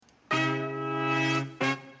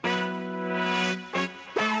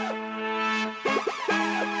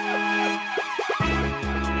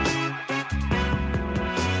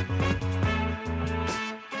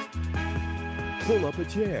pull up a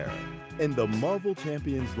chair in the Marvel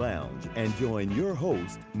Champions Lounge and join your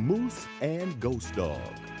host, Moose and Ghost Dog.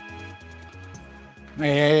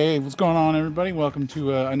 Hey, what's going on, everybody? Welcome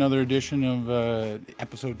to another edition of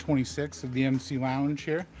episode 26 of the MC Lounge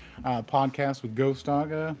here, podcast with Ghost Dog.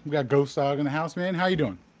 We got Ghost Dog in the house, man. How you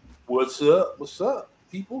doing? What's up? What's up,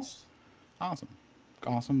 peoples? Awesome.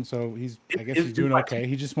 So he's doing okay.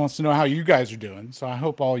 He just wants to know how you guys are doing. So I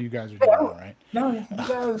hope all you guys are doing all right. No, you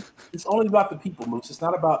guys, it's only about the people, Moose. It's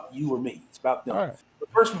not about you or me. It's about them. All right. But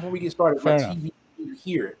first, before we get started, Fair my enough. TV, you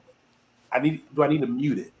hear it. Do I need to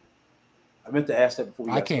mute it? I meant to ask that before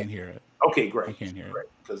we I got can't started. hear it. Okay, great. I can't hear it.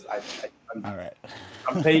 Because I'm All right.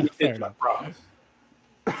 I'm paying Fair attention, I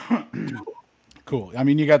promise. Cool. I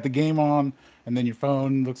mean, you got the game on, and then your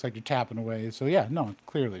phone looks like you're tapping away. So yeah, no,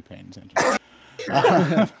 clearly paying attention.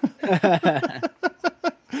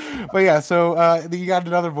 But yeah, so you got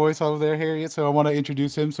another voice over there, Harriet. So I want to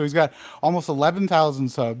introduce him. So he's got almost 11,000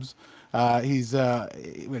 subs. When he does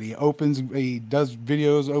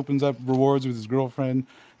videos, opens up rewards with his girlfriend.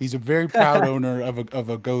 He's a very proud owner of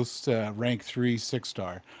a Ghost rank 3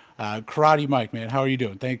 6-star. Karate Mike, man, how are you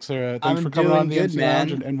doing? Thanks for coming on the MC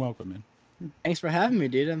Lounge and welcome, man. Thanks for having me,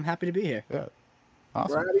 dude. I'm happy to be here. Yeah,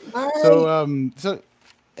 awesome. Right. So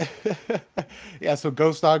yeah, so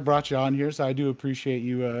Ghost Dog brought you on here, so I do appreciate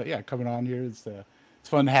you coming on here. It's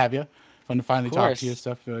fun to have you. Fun to finally talk to you.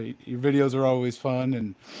 Stuff. Your videos are always fun,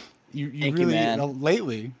 and you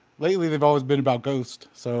really lately they've always been about Ghost.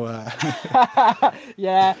 So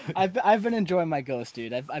yeah, I've been enjoying my Ghost,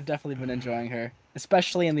 dude. I've definitely been enjoying her,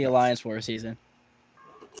 especially in the Alliance War season.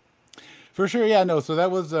 For sure, yeah, no. So that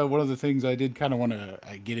was one of the things I did kind of want to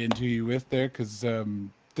get into you with there, because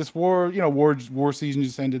this war season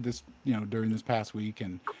just ended during this past week,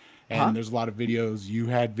 and there's a lot of videos. You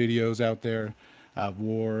had videos out there of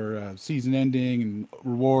war season ending and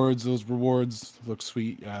rewards. Those rewards look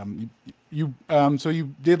sweet. So you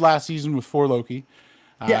did last season with 4 Loki.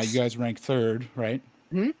 Yes. You guys ranked 3rd, right?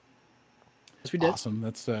 Mm-hmm. Yes, we did. Awesome.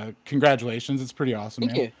 That's congratulations. It's pretty awesome.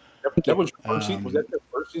 Thank you. That was your first season. Was that your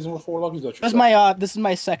first season with 4 Loki? This is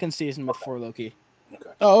my second season with 4 Loki. Okay.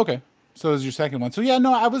 Oh, okay. So it was your second one. So yeah,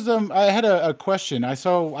 no, I was I had a question. I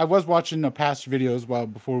was watching past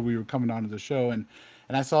videos before we were coming onto the show, and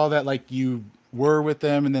I saw that like you were with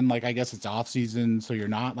them, and then like I guess it's off season, so you're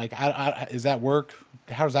not. Like, is that work?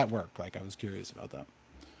 How does that work? Like, I was curious about that.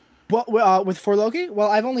 Well, with 4 Loki?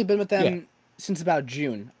 Well, I've only been with them since about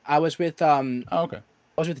June. I was with Oh, okay.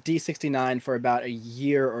 I was with D69 for about a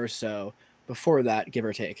year or so before that, give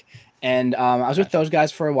or take. And I was with those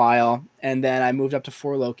guys for a while, and then I moved up to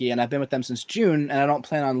 4 Loki, and I've been with them since June, and I don't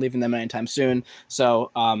plan on leaving them anytime soon.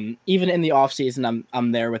 So even in the off season,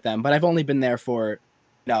 I'm there with them, but I've only been there for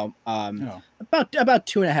about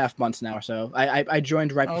 2.5 months now or so. I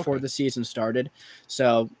joined right before the season started,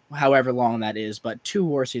 so however long that is, but 2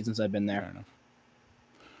 war seasons I've been there.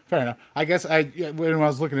 Fair enough. I guess when I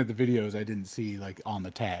was looking at the videos, I didn't see like on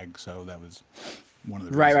the tag, so that was one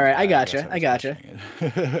of the right. I gotcha.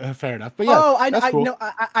 Fair enough. But yeah,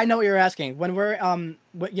 I know what you're asking. When we're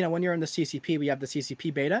when you're in the CCP, we have the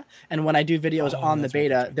CCP beta, and when I do videos on the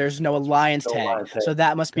beta, there's no alliance tag, so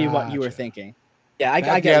that must be what you were thinking. Yeah, I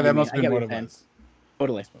get. Yeah, that must have been what it was.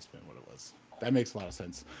 Totally. That must have been what it was. That makes a lot of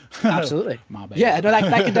sense. Absolutely. My bad. Yeah, no,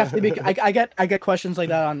 that could definitely be. I get questions like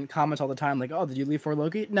that on comments all the time. Like, oh, did you leave 4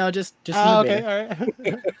 Loki? No, just. Okay, all right.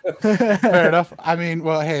 Fair enough. I mean,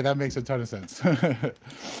 well, hey, that makes a ton of sense.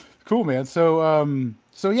 Cool, man. So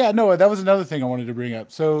yeah, no, that was another thing I wanted to bring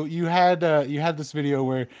up. So you had this video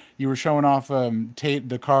where you were showing off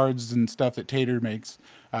the cards and stuff that Tater makes,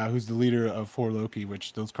 who's the leader of 4 Loki.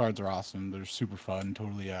 Which those cards are awesome. They're super fun.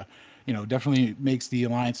 Totally. Definitely makes the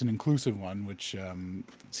Alliance an inclusive one, which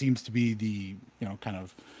seems to be the, kind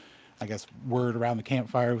of, I guess, word around the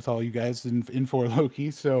campfire with all you guys in 4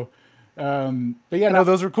 Loki. So, but yeah, no,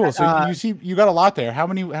 those are cool. So you got a lot there. How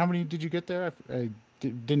many did you get there? I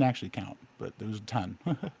didn't actually count, but there was a ton.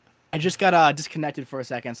 I just got disconnected for a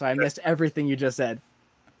second, so I missed everything you just said.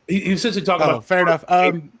 He essentially talking about fair enough.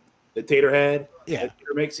 That Tater had. Yeah. That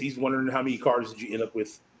Tater makes. He's wondering how many cards did you end up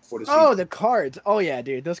with for the season. Oh, the cards. Oh, yeah,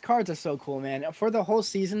 dude. Those cards are so cool, man. For the whole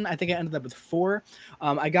season, I think I ended up with 4.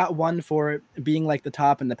 I got one for being like the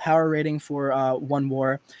top in the power rating for one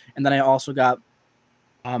war. And then I also got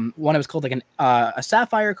one that was called like a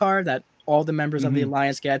Sapphire card that all the members of the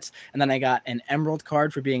Alliance gets. And then I got an Emerald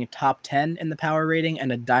card for being top 10 in the power rating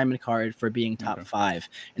and a Diamond card for being top 5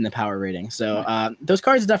 in the power rating. So those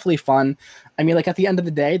cards are definitely fun. I mean, like at the end of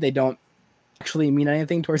the day, they don't actually mean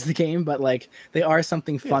anything towards the game, but like they are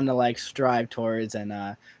something fun to like strive towards and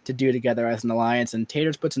to do together as an alliance. And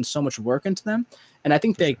Taters puts in so much work into them, and I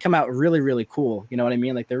think they come out really, really cool. You know what I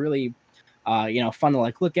mean? Like they're really, fun to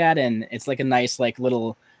like look at, and it's like a nice like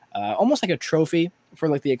little, almost like a trophy for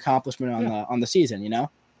like the accomplishment on the season. You know?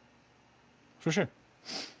 For sure.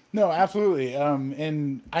 No, absolutely.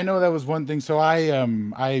 And I know that was one thing. So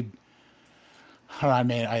I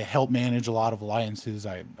help manage a lot of alliances.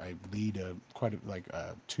 I lead quite like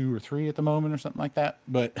 2 or 3 at the moment or something like that.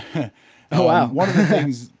 But oh wow, one of the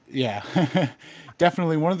things, yeah,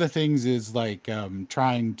 definitely one of the things is like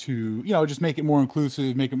trying to just make it more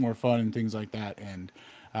inclusive, make it more fun, and things like that. And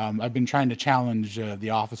I've been trying to challenge the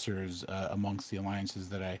officers amongst the alliances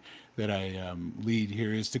that I lead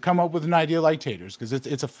here is to come up with an idea like Taters, because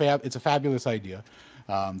it's a fabulous idea.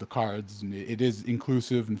 The cards, and it is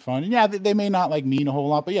inclusive and fun. And yeah, they may not like mean a whole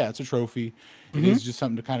lot, but yeah, it's a trophy. It is just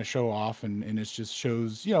something to kind of show off, and it just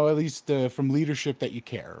shows, at least from leadership that you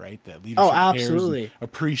care, right? That leadership absolutely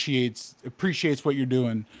cares and appreciates what you're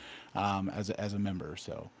doing as a member.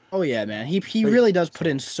 So. Oh yeah, man. He really does put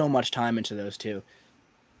in so much time into those two.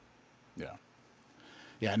 Yeah.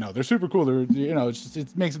 Yeah, no, they're super cool. They're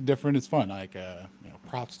it makes it different. It's fun. Like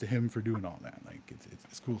props to him for doing all that. Like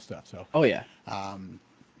it's cool stuff. So. Oh yeah.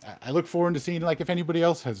 I look forward to seeing like if anybody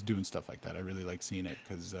else has doing stuff like that. I really like seeing it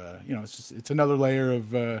because it's another layer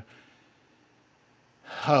of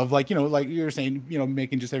like like you're saying,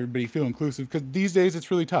 making just everybody feel inclusive, because these days it's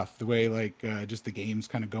really tough the way like just the game's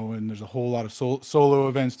kind of going. There's a whole lot of solo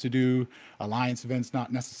events to do, alliance events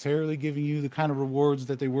not necessarily giving you the kind of rewards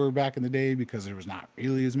that they were back in the day because there was not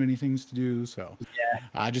really as many things to do. So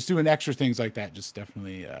just doing extra things like that just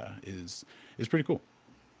definitely is pretty cool.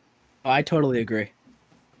 I totally agree.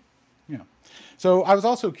 Yeah. So I was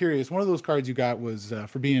also curious, one of those cards you got was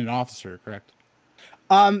for being an officer, correct?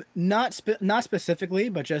 Not specifically,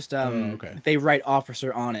 but just okay. They write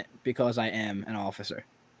officer on it because I am an officer.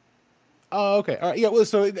 Oh, okay. All right. Yeah. Well,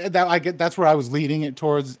 so that's where I was leading it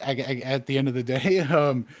towards at the end of the day.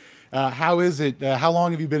 How is it? How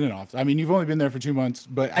long have you been in office? I mean, you've only been there for 2 months,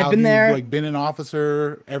 but I've been there. Like been an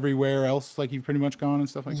officer everywhere else? Like you've pretty much gone and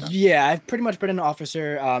stuff like that. Yeah, I've pretty much been an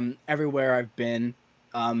officer everywhere I've been.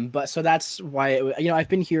 But so that's why I've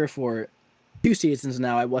been here for 2 seasons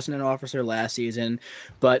now. I wasn't an officer last season,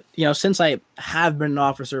 but since I have been an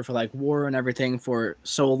officer for like war and everything for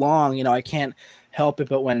so long, I can't help it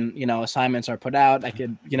but when assignments are put out, I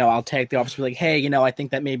could I'll take the officer, be like, hey, I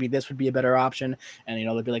think that maybe this would be a better option, and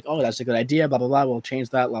they'll be like, oh, that's a good idea, blah blah blah, we'll change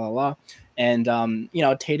that, blah blah blah. And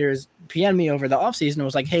Taters PM'd me over the off season and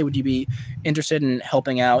was like, hey, would you be interested in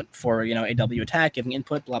helping out for AW attack, giving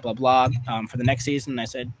input, blah blah blah, for the next season? And I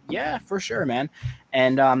said, yeah, for sure, man.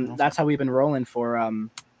 And that's how we've been rolling for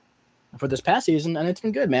this past season, and it's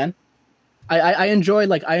been good, man. I enjoy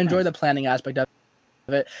the planning aspect of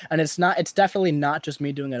it, and it's definitely not just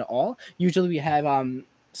me doing it all. Usually we have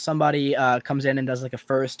somebody comes in and does like a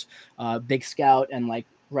first big scout and like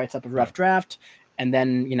writes up a rough draft, and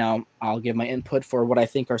then I'll give my input for what I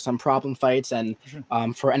think are some problem fights, and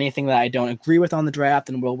for anything that I don't agree with on the draft,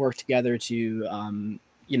 and we'll work together to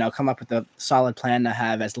come up with a solid plan to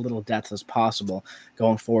have as little deaths as possible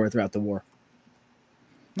going forward throughout the war.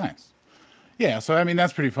 Nice. Yeah, so I mean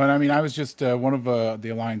that's pretty fun. I mean, I was just one of the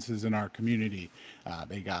alliances in our community.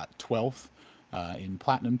 They got 12th in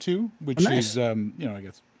Platinum 2, which nice. is I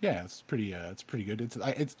guess it's pretty good.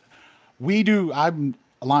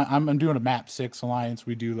 I'm doing a map 6 alliance.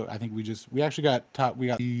 I think we actually got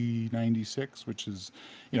E96, which is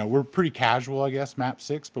we're pretty casual, I guess, map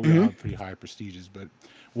 6, but we have pretty high prestiges. But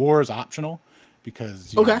war is optional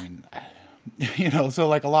because so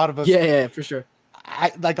like a lot of us, yeah, for sure.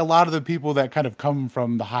 Like a lot of the people that kind of come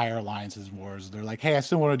from the higher alliances wars, they're like, hey, I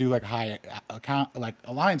still want to do like a high account like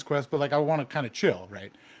alliance quest, but like I want to kind of chill,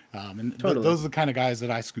 right? And totally. Those are the kind of guys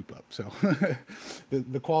that I scoop up. So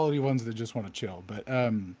the quality ones that just want to chill. But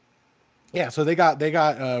so they got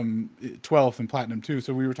 12th in Platinum 2.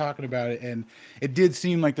 So we were talking about it, and it did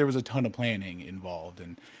seem like there was a ton of planning involved,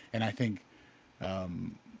 and I think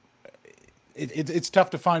it's tough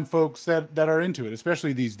to find folks that are into it,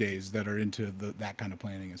 especially these days, that are into that kind of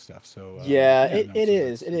planning and stuff. So it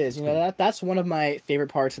is. Cool. That's one of my favorite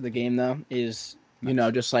parts of the game, though, is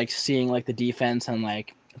just like seeing like the defense and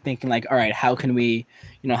like thinking like, all right, how can we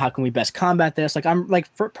best combat this? Like I'm like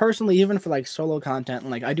personally, even for like solo content,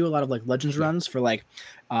 and like I do a lot of like Legends runs for like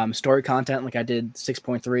story content. Like I did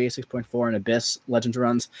 6.3, 6.4 and Abyss Legends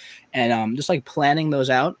runs, and just like planning those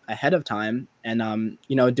out ahead of time, and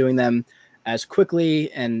doing them as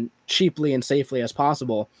quickly and cheaply and safely as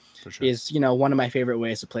possible is one of my favorite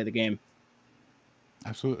ways to play the game.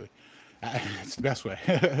 Absolutely. It's the best way.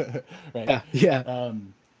 Right. Yeah.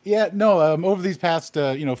 Over these past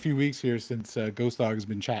few weeks here since Ghost Dog has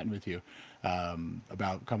been chatting with you,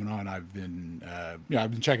 about coming on. I've been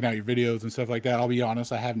I've been checking out your videos and stuff like that. I'll be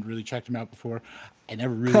honest, I haven't really checked them out before. I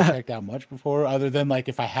never really checked out much before, other than like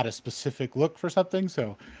if I had a specific look for something.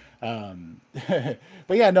 So, but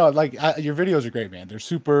yeah, no, like your videos are great, man. They're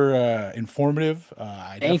super informative.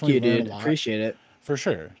 I Thank you, definitely learn dude. a lot. Appreciate it. For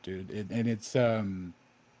sure, dude. And it's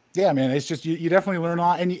yeah, man. It's just you definitely learn a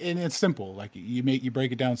lot, and it's simple. Like you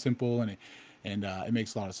break it down simple, and it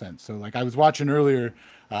makes a lot of sense. So like I was watching earlier,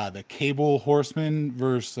 the Cable Horseman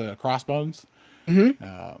versus Crossbones.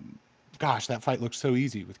 Gosh, that fight looks so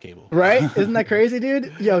easy with Cable. Right? Isn't that crazy,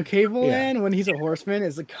 dude? Yo, Cable Yeah. Man, when he's a horseman,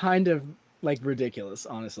 is kind of like ridiculous,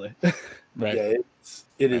 honestly. Right. Yeah,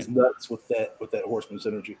 it is nuts with that horseman's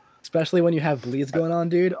energy. Especially when you have bleeds going on,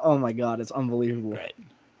 dude. Oh my god, it's unbelievable. Right.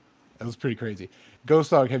 That was pretty crazy.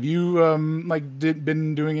 Ghost Dog, have you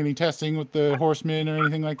been doing any testing with the Horseman or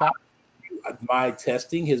anything like that? My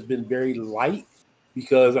testing has been very light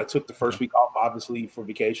because I took the first week off, obviously, for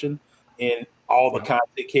vacation, and all the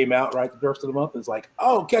content came out right the first of the month. It's like,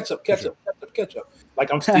 oh, catch up.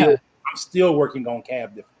 Like I'm still working on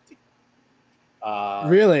cab difficulty.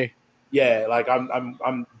 Really? Yeah, like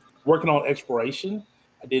I'm working on exploration.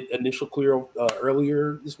 I did initial clear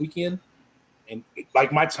earlier this weekend, and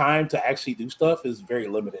like my time to actually do stuff is very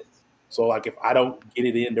limited. So like if I don't get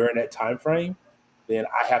it in during that time frame, then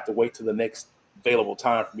I have to wait till the next available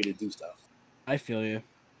time for me to do stuff. I feel you.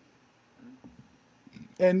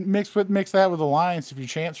 And mix that with Alliance. If your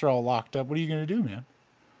champs are all locked up, what are you going to do, man?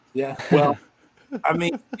 Yeah, well, I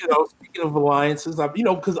mean, speaking of alliances,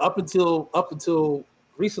 because up until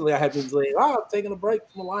recently, I had been saying, I'm taking a break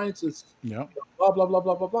from alliances. Yeah. Blah blah blah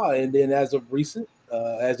blah blah blah. And then as of recent,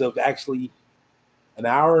 as of actually an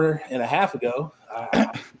hour and a half ago,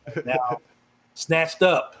 I now snatched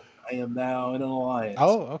up. I am now in an alliance.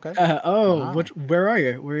 Oh, okay. Wow. Wow. Where are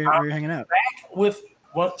you? Where are you hanging out? With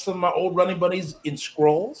some of my old running buddies in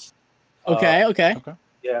Scrolls. Okay.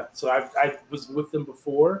 Yeah, so I was with them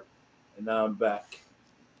before, and now I'm back.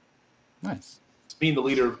 Nice. Being the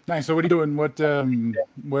leader. Nice. So what are you doing? What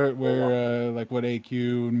where like what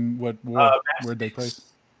AQ and where'd they place?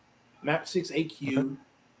 Map 6 AQ.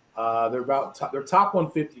 They're top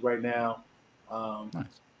 150 right now. Nice.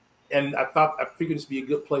 And I figured this would be a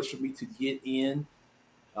good place for me to get in,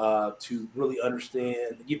 to really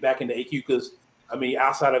understand, get back into AQ, because I mean,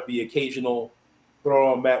 outside of the occasional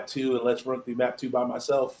throw on map 2 and let's run through map 2 by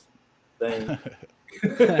myself thing,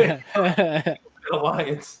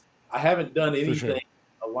 Alliance, I haven't done anything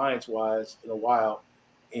Alliance wise in a while,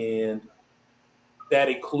 and that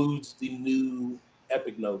includes the new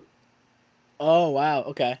Epic node. Oh wow.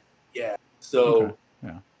 Okay. Yeah. So Okay.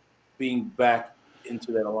 Yeah. being back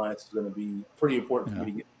into that Alliance is going to be pretty important for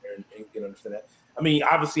me to get there and understand that. I mean,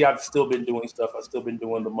 obviously, I've still been doing stuff. I've still been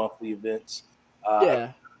doing the monthly events,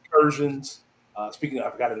 incursions. Speaking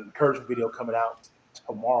of, I've got an incursion video coming out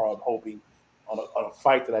tomorrow, I'm hoping, on a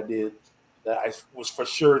fight that I did, that I was for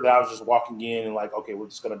sure that I was just walking in and like, okay, we're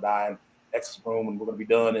just going to die in X's room and we're going to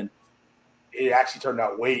be done. And it actually turned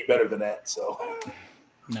out way better than that. So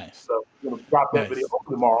Nice. So I'm going to drop that video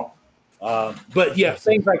tomorrow. But yeah,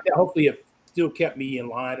 things like that hopefully have still kept me in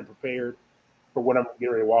line and prepared for what I'm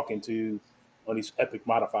getting ready to walk into on these epic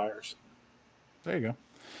modifiers. There you go.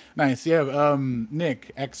 Nice. Yeah.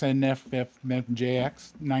 Nick,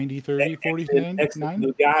 XNFFJX 9030 49.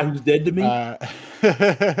 The guy who's dead to me.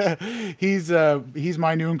 He's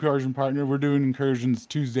my new incursion partner. We're doing incursions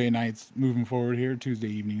Tuesday nights moving forward here. Tuesday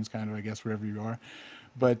evenings, kind of, I guess, wherever you are.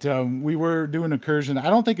 But we were doing incursion. I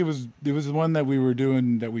don't think it was the one that we were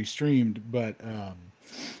doing that we streamed, but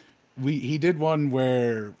he did one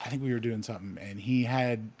where I think we were doing something, and he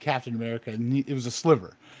had Captain America, and it was a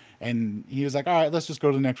sliver. And he was like, all right, let's just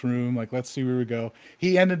go to the next room. Like, let's see where we go.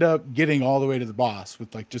 He ended up getting all the way to the boss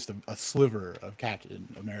with like just a sliver of Captain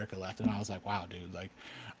America left. And I was like, wow, dude, like,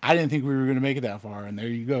 I didn't think we were going to make it that far. And there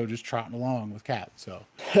you go, just trotting along with Cap. So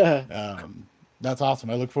that's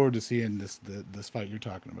awesome. I look forward to seeing this fight you're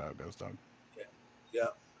talking about, Ghost Dog. Yeah.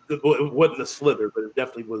 It wasn't a slither, but it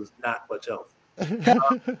definitely was not much health. Definitely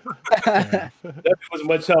wasn't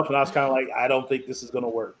much health. And I was kind of like, I don't think this is going to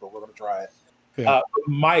work, but we're going to try it. Yeah.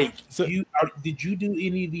 Mike, so, did you do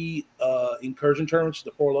any of the incursion tournaments, the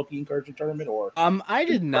 4 Loki incursion tournament, or? I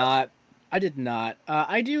did not. I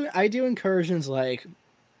do incursions like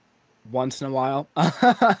once in a while.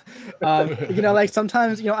 Like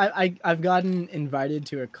sometimes, I've gotten invited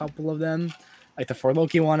to a couple of them, like the 4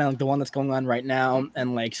 Loki one, and like the one that's going on right now,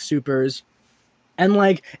 and like supers. And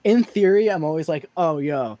like in theory, I'm always like, oh,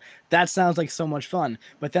 yo, that sounds like so much fun.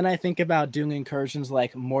 But then I think about doing incursions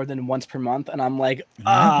like more than once per month, and I'm like,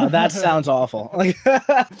 that sounds awful. Like,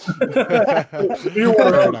 I'm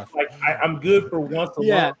good for once a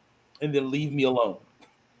month, and then leave me alone.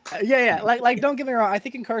 Yeah. Like, don't get me wrong. I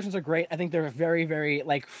think incursions are great. I think they're very, very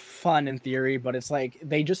like fun in theory, but it's like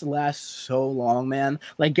they just last so long, man.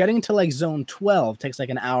 Like getting to like zone 12 takes like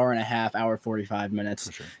an hour and a half, hour 45 minutes.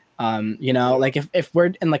 For sure. You know, like if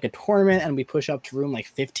we're in like a tournament and we push up to room like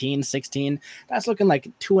 15, 16, that's looking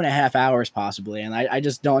like 2.5 hours possibly. And I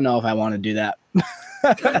just don't know if I want to do that.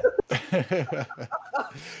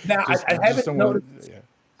 Now, I haven't noticed. Yeah.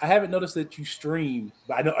 I haven't noticed that you stream,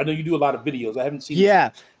 but I know you do a lot of videos. I haven't seen. Yeah.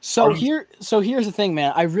 So here's the thing,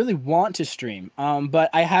 man. I really want to stream, but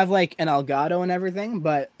I have like an Elgato and everything,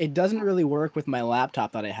 but it doesn't really work with my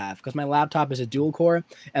laptop that I have because my laptop is a dual core,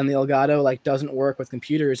 and the Elgato like doesn't work with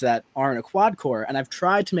computers that aren't a quad core. And I've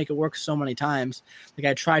tried to make it work so many times. Like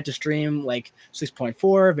I tried to stream like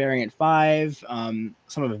 6.4, Variant 5,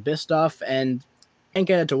 some of Abyss stuff, and can't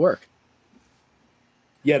get it to work.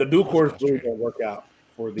 Yeah, the dual cores really don't work out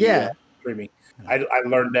for the streaming. I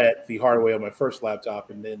learned that the hard way on my first laptop,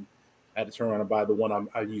 and then I had to turn around and buy the one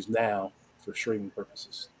I use now for streaming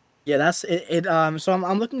purposes. Yeah, that's it. So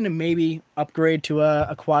I'm looking to maybe upgrade to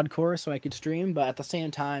a quad core so I could stream, but at the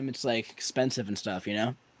same time, it's like expensive and stuff, you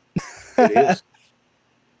know. It is.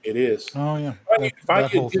 It is. Oh yeah.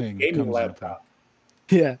 Find you a good gaming laptop.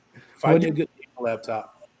 Yeah. Find you a good gaming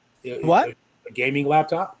laptop. What? A gaming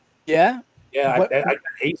laptop? Yeah. Yeah,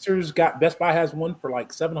 Acer's got Best Buy has one for like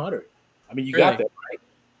 $700. I mean, you got that, right?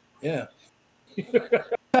 Yeah.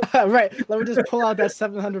 Right. Let me just pull out that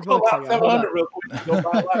 $700. Pull out $700 real quick. Go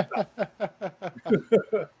buy a laptop.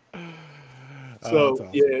 So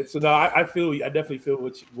yeah. So no, I feel. I definitely feel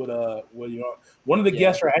what you are. One of the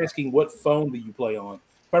guests are asking, what phone do you play on?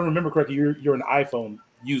 If I remember correctly, you're an iPhone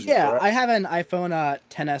user. Yeah, correct? I have an iPhone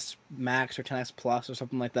 10s Max or 10s Plus or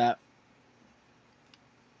something like that.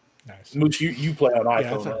 Nice. Moose, you play on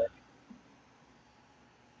iPhone, right?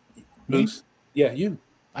 Moose? Yeah, you.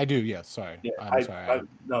 I do, yes. Sorry. Yeah, I'm sorry.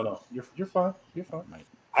 No. You're fine. You're fine.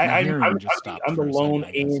 I'm I'm the lone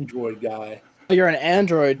Android guy. Oh, you're an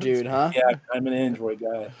Android dude, huh? Yeah, I'm an Android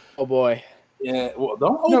guy. Oh boy. Yeah. Well,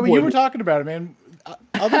 don't. No, but you were talking about it, man.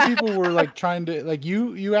 Other people were like trying to like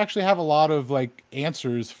you actually have a lot of like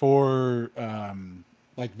answers for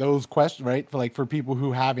like those questions, right? For people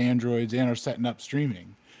who have Androids and are setting up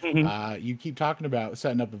streaming. Mm-hmm. You keep talking about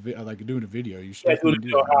setting up like doing a video. You should doing a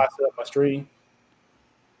video how I set up my stream.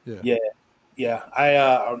 Yeah.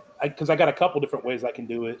 I because I got a couple different ways I can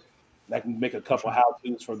do it. I can make a couple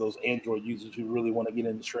how-tos for those Android users who really want to get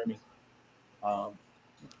into streaming.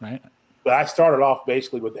 Right. But I started off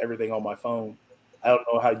basically with everything on my phone. I don't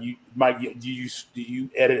know how you might do you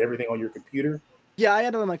edit everything on your computer? Yeah, I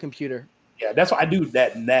edit on my computer. Yeah, that's what I do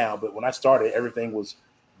that now. But when I started, everything was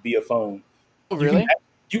via phone. Oh, really?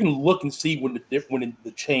 You can look and see when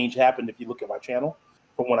the change happened if you look at my channel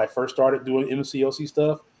from when I first started doing MCLC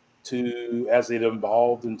stuff to as it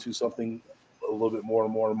evolved into something a little bit more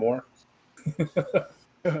and more and more.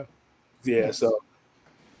 Yeah, so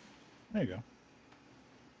there you go.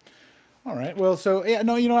 All right. Well, so yeah,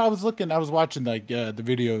 no, I was watching like the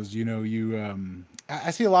videos.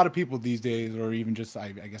 I see a lot of people these days, or even just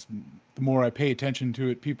I guess the more I pay attention to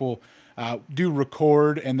it, people do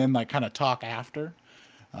record and then like kind of talk after.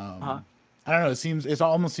 I don't know. It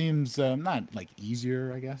almost seems not like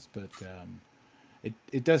easier, I guess, but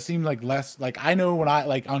it does seem like less. Like I know when I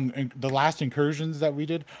like on the last incursions that we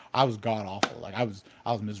did, I was god awful. Like I was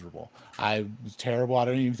miserable. I was terrible. I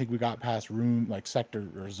don't even think we got past room like sector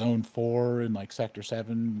or zone 4 and like sector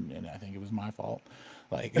 7, and I think it was my fault.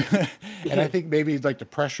 Like, and I think maybe it's like the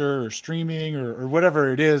pressure or streaming or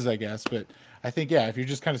whatever it is, I guess. But I think if you're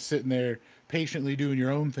just kind of sitting there patiently doing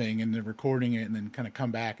your own thing and then recording it and then kind of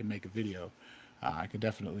come back and make a video, I could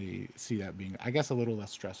definitely see that being, I guess, a little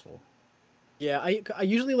less stressful. Yeah, I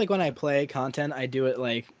usually like when I play content, I do it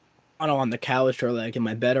like, I don't know, on the couch or like in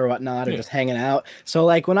my bed or whatnot, or just hanging out. So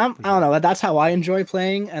like when I don't know, that's how I enjoy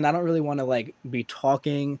playing, and I don't really want to like be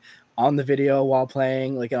talking on the video while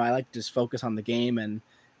playing. Like, I like to just focus on the game, and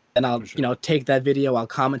I'll take that video, I'll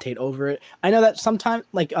commentate over it. I know that sometimes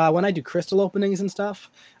like when I do crystal openings and stuff,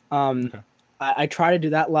 I try to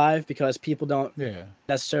do that live because people don't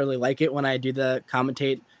necessarily like it when I do the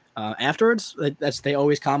commentate afterwards. They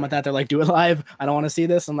always comment that they're like, do it live. I don't want to see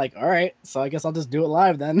this. I'm like, all right, so I guess I'll just do it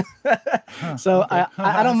live then. So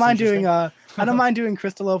I don't mind doing I don't mind doing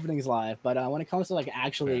crystal openings live, but when it comes to like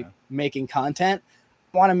actually making content,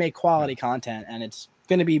 I want to make quality content, and it's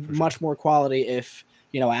going to be much more quality if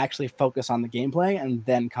I actually focus on the gameplay and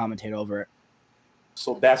then commentate over it.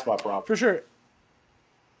 So that's my problem. For sure.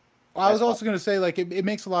 Well, I was also going to say, like, it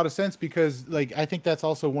makes a lot of sense because, like, I think that's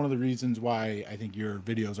also one of the reasons why I think your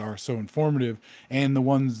videos are so informative, and the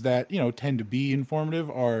ones that, tend to be informative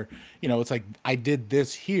are, it's like, I did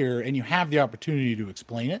this here, and you have the opportunity to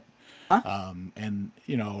explain it. And,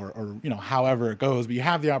 or however it goes, but you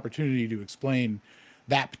have the opportunity to explain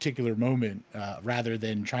that particular moment rather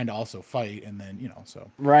than trying to also fight. And then,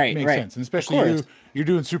 so right, it makes sense. And especially you're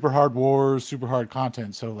doing super hard wars, super hard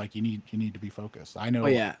content. So like you need to be focused. I know.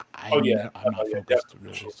 I'm not focused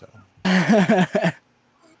really. So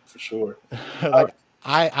for sure. Like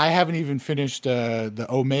I haven't even finished the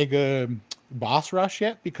Omega boss rush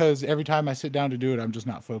yet because every time I sit down to do it, I'm just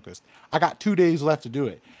not focused. I got 2 days left to do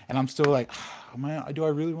it, and I'm still like, do I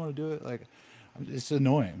really want to do it? Like, it's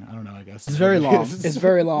annoying. I don't know. I guess it's very long. It's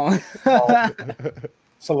very long.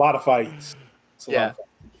 It's a lot of fights. Yeah.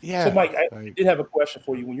 So, Mike, I did have a question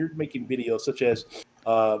for you. When you're making videos, such as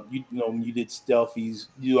when you did stealthies,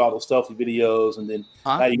 you do all those stealthy videos, and then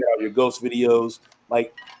now you got all your ghost videos.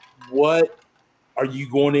 Like, what are you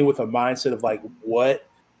going in with a mindset of like what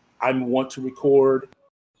I want to record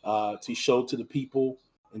to show to the people?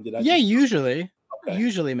 And did I? Yeah, usually. Okay.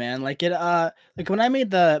 Usually, man. Like it like when I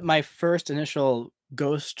made my first initial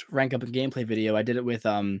ghost rank up and gameplay video, I did it with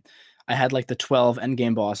I had like the 12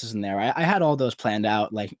 endgame bosses in there. I had all those planned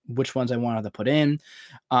out, like which ones I wanted to put in.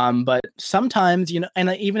 But sometimes, and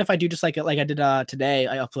even if I do just like I did today,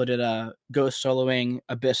 I uploaded a ghost soloing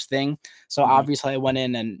Abyss thing. So obviously I went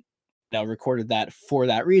in and recorded that for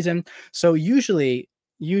that reason. So usually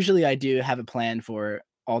I do have a plan for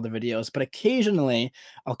all the videos, but occasionally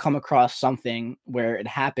I'll come across something where it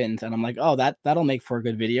happened and I'm like, oh, that'll make for a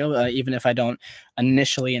good video, even if I don't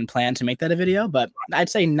initially plan to make that a video. But I'd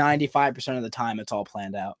say 95% of the time it's all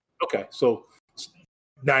planned out. Okay, so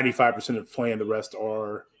 95% of plan, the rest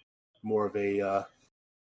are more of a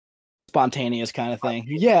spontaneous kind of thing.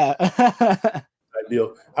 Yeah.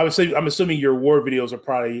 Ideal. I'm assuming your war videos are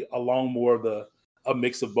probably along more of a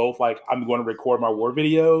mix of both. Like I'm going to record my war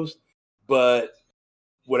videos, but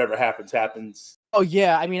whatever happens. Oh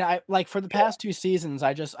yeah, I mean, I like for the past 2 seasons,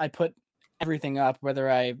 I put everything up, whether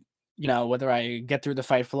I get through the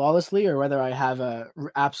fight flawlessly or whether I have a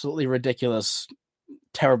absolutely ridiculous,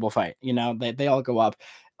 terrible fight. They all go up.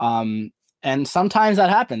 And sometimes that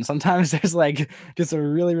happens. Sometimes there's like just a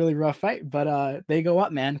really, really rough fight, but they go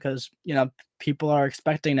up, man, because people are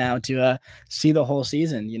expecting now to see the whole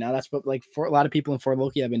season. That's what like for a lot of people in For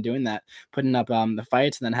Loki have been doing that, putting up the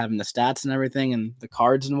fights and then having the stats and everything and the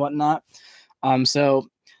cards and whatnot. So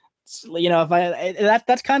if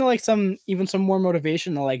that's kind of like some more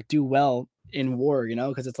motivation to like do well in war,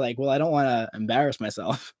 because it's like, well, I don't want to embarrass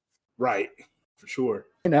myself. Right, for sure.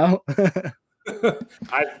 No, for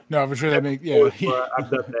sure. I've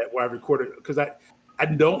done that where I recorded because I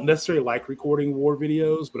don't necessarily like recording war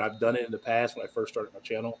videos, but I've done it in the past when I first started my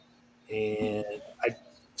channel, and I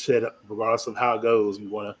said, regardless of how it goes, I'm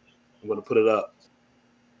going to put it up.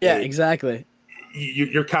 Yeah, and exactly.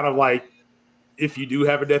 You're kind of like, if you do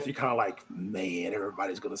have a death, you're kind of like, man,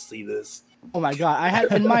 everybody's going to see this. Oh my god! I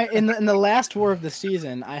had in the last war of the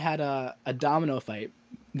season, I had a domino fight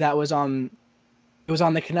that was on. It was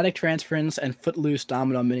on the kinetic transference and footloose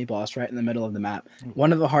domino mini boss right in the middle of the map.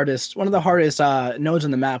 One of the hardest nodes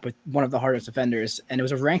on the map with one of the hardest defenders. And it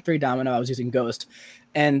was a rank 3 domino. I was using Ghost.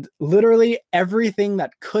 And literally everything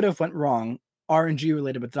that could have went wrong, RNG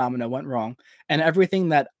related with domino, went wrong. And everything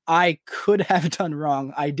that I could have done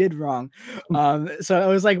wrong, I did wrong. So it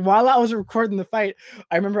was like, while I was recording the fight,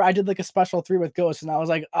 I remember I did like a special 3 with Ghost. And I was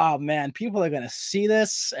like, oh man, people are going to see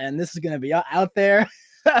this. And this is going to be out there.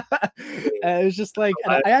 And it was just like,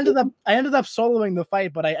 and I ended up soloing the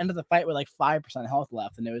fight, but I ended the fight with like 5% health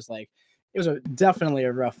left, and it was definitely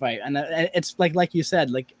a rough fight. And it's like you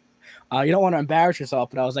said, like you don't want to embarrass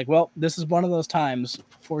yourself, but I was like, well, this is one of those times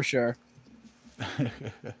for sure.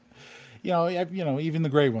 Even the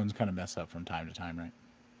gray ones kind of mess up from time to time,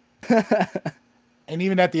 right? And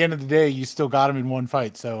even at the end of the day, you still got him in one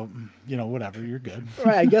fight. So, whatever, you're good.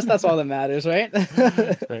 Right. I guess that's all that matters, right?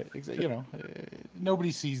 Right.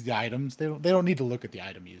 Nobody sees the items. They don't need to look at the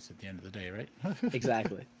item use at the end of the day, right?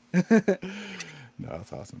 Exactly. No,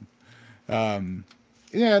 that's awesome.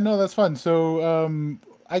 That's fun. So,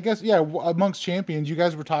 I guess, amongst champions, you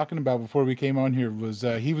guys were talking about before we came on here was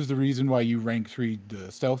he was the reason why you rank 3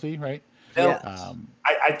 stealthy, right? Yeah.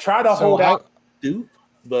 I tried to hold out dupe,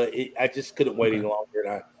 but I just couldn't wait any longer,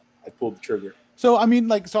 and I pulled the trigger. So I mean,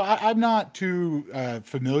 like, I'm not too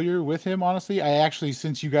familiar with him, honestly. I actually,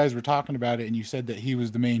 since you guys were talking about it, and you said that he was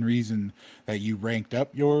the main reason that you ranked up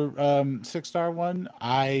your 6-star one,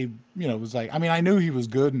 I, was like, I mean, I knew he was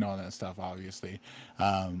good and all that stuff, obviously,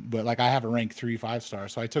 but like I have a rank 3 5-star,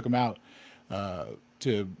 so I took him out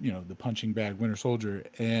to the punching bag Winter Soldier,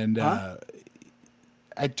 and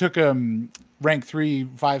I took rank 3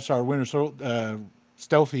 5-star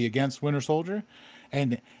stealthy against Winter Soldier.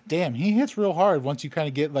 And damn, he hits real hard once you kind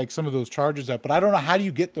of get like some of those charges up. But I don't know, how do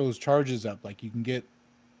you get those charges up? Like, you can get,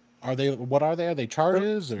 what are they? Are they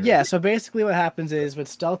charges? Or? Yeah, so basically what happens is with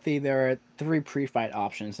Stealthy, there are 3 pre-fight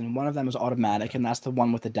options, and one of them is automatic, and that's the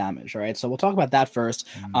one with the damage, all right? So we'll talk about that first.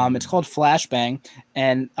 It's called Flashbang,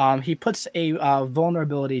 and he puts a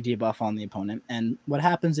vulnerability debuff on the opponent, and what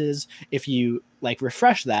happens is if you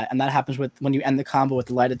refresh that, and that happens when you end the combo with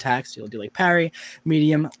the light attacks, you'll do like parry,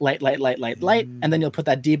 medium, light, and then you'll put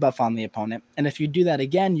that debuff on the opponent. And if you do that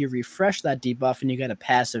again, you refresh that debuff and you get a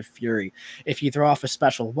passive Fury. If you throw off a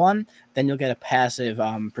special 1, then you'll get a passive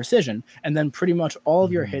Precision, and then pretty much all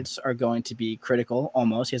of your hits are going to be critical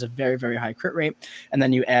almost. He has a very, very high crit rate, and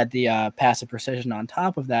then you add the passive Precision on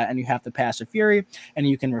top of that, and you have the passive Fury, and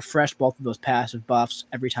you can refresh both of those passive buffs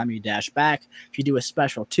every time you dash back. If you do a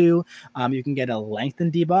special 2, you can get a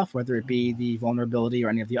lengthened debuff, whether it be the vulnerability or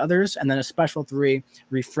any of the others, and then a special 3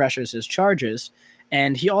 refreshes his charges.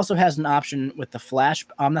 And he also has an option with the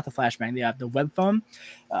not the flashbang, the web foam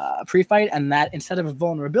pre-fight, and that instead of a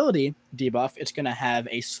vulnerability debuff, it's going to have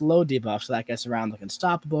a slow debuff, so that gets around like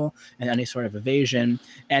unstoppable and any sort of evasion.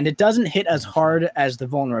 And it doesn't hit as hard as the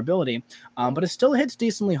vulnerability, but it still hits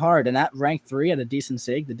decently hard. And at rank 3 at a decent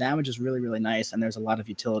sig, the damage is really, really nice, and there's a lot of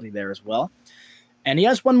utility there as well. And he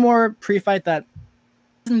has one more pre-fight that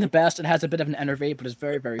isn't the best. It has a bit of an enervate, but it's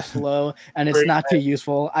very, very slow, and it's not too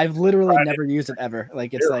useful. I've literally never used it ever.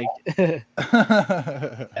 Like, it's like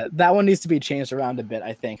that one needs to be changed around a bit,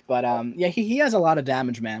 I think. But yeah, he has a lot of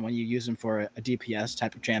damage, man, when you use him for a DPS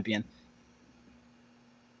type of champion.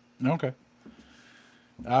 Okay.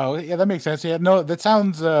 Oh, yeah, that makes sense. Yeah, no, that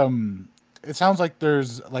sounds it sounds like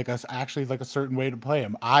there's actually a certain way to play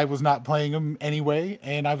him. I was not playing him anyway,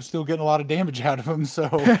 and I was still getting a lot of damage out of him. So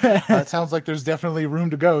it sounds like there's definitely room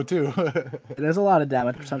to go too. There's a lot of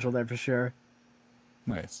damage potential there for sure.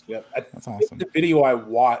 Nice. Yeah, that's awesome. The video I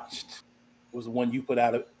watched was the one you put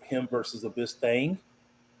out of him versus Abyss Thing.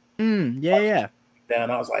 Yeah.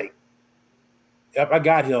 And I was like, if I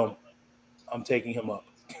got him, I'm taking him up.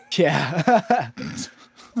 Yeah.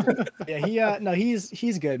 Yeah,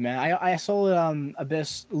 he's good, man. I saw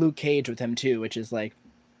Abyss Luke Cage with him too, which is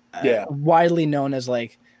widely known as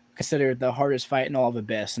considered the hardest fight in all of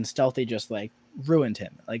Abyss, and Stealthy just ruined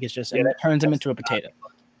him. It turns him into a potato.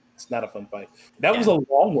 It's not a fun fight. That was a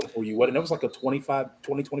long one for you, wasn't it? That was like a 25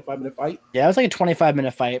 minute fight. Yeah, it was like a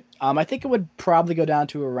 25-minute fight. I think it would probably go down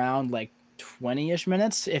to around 20-ish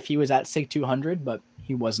minutes if he was at SIG 200, but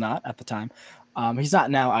he was not at the time. He's not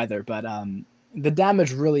now either, but the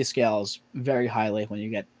damage really scales very highly when you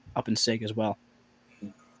get up in SIG as well.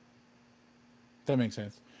 That makes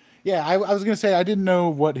sense. Yeah, I was going to say, I didn't know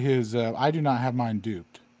what his... I do not have mine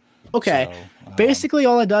duped. Okay. So, basically,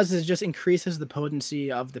 all it does is just increases the potency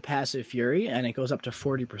of the passive Fury, and it goes up to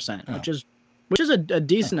 40%, which is a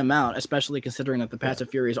decent amount, especially considering that the passive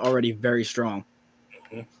Fury is already very strong.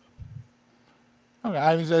 Okay,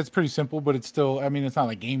 I mean, it's pretty simple, but it's still, I mean, it's not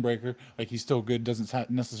like game breaker. He's still good,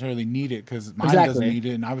 doesn't necessarily need it, because mine doesn't need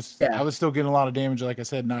it, and I was still getting a lot of damage, like I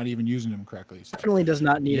said, not even using him correctly. So. Definitely does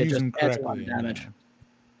not need it, just adds a lot of damage.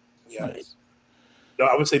 Yeah. Nice. No,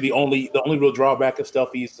 I would say the only real drawback of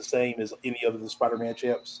Stealthy is the same as any other of the Spider-Man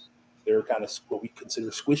champs. They're kind of what we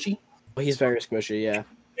consider squishy. Well, he's very squishy, yeah.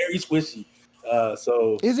 Very squishy.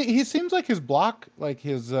 So is it? He seems like his block,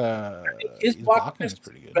 his blocking is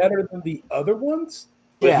pretty good, better than the other ones.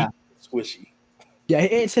 But he's squishy. Yeah,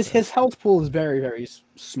 it's his health pool is very, very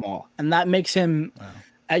small, and that makes him. Wow.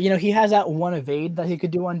 He has that one evade that he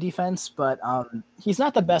could do on defense, but he's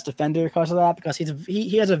not the best defender because of that, because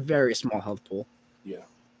he has a very small health pool. Yeah,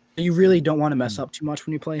 you really don't want to mess up too much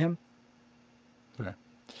when you play him. Okay.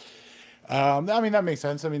 I mean, that makes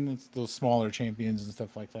sense. I mean, it's those smaller champions and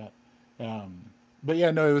stuff like that. But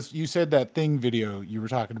yeah, no, it was, you said that Thing video you were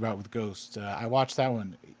talking about with Ghost. I watched that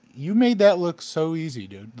one. You made that look so easy,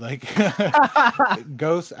 dude.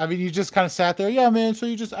 Ghost, I mean, you just kind of sat there. Yeah, man. So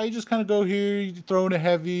I just kind of go here, you throw in a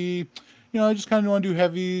heavy, I just kind of want to do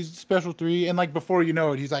heavies, special 3. And before you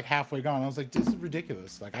know it, he's halfway gone. I was like, this is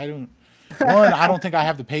ridiculous. I don't think I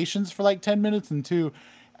have the patience for 10 minutes. And 2,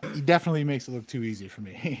 he definitely makes it look too easy for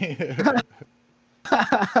me.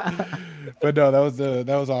 But no,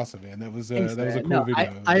 that was awesome, man. That was Thanks, that was a man. cool No,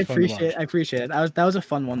 video. I It was fun to appreciate watch. it. That was a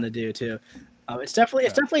fun one to do too. It's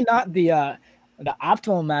definitely not the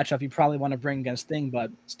optimal matchup you probably want to bring against Thing,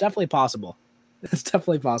 but it's definitely possible. It's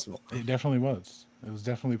definitely possible. It definitely was. It was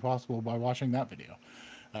definitely possible by watching that video.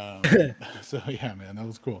 So yeah, man, that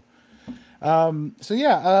was cool. So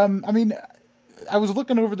yeah, I mean, I was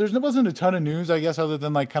looking over. There wasn't a ton of news, I guess, other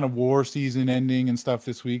than like kind of war season ending and stuff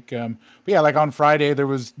this week. But yeah, like on Friday there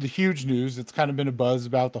was the huge news. It's kind of been a buzz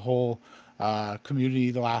about the whole community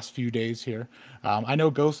the last few days here. I know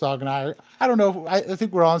Ghost Dog and I don't know. I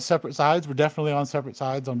think we're on separate sides. We're definitely on separate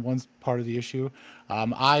sides on one part of the issue.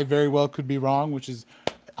 I very well could be wrong, which is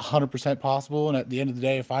 100% possible. And at the end of the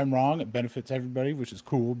day, if I'm wrong, it benefits everybody, which is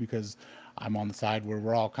cool because I'm on the side where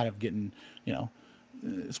we're all kind of getting,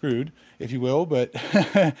 screwed, if you will. But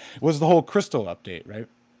it was the whole Crystal update, right?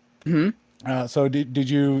 Mm-hmm. So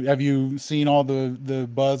have you seen all the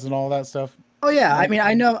buzz and all that stuff? Oh yeah, I mean,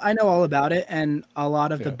 I know all about it, and a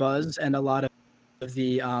lot of the buzz and a lot of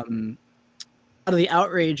the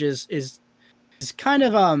outrage is kind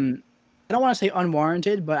of I don't want to say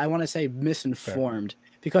unwarranted, but I want to say misinformed.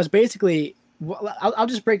 Because basically, I'll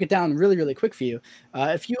just break it down really, really quick for you.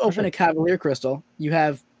 If you open a Cavalier Crystal, you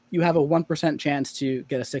have a 1% chance to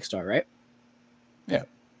get a 6-star, right? Yeah.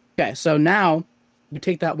 Okay, so now you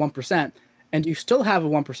take that 1%, and you still have a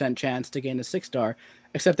 1% chance to gain a 6-star,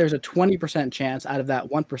 except there's a 20% chance out of that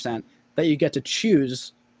 1% that you get to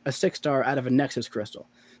choose a 6-star out of a Nexus Crystal.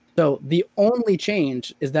 So the only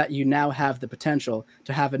change is that you now have the potential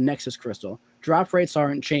to have a Nexus Crystal. Drop rates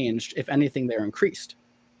aren't changed. If anything, they're increased.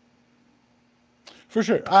 For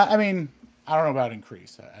sure. I mean, I don't know about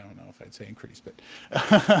increase. I don't know if I'd say increase, but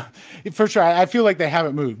for sure, I feel like they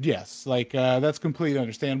haven't moved. Yes, like that's completely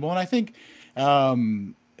understandable. And I think,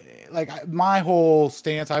 like my whole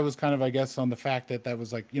stance, I was kind of, I guess, on the fact that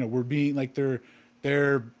was like, we're being like they're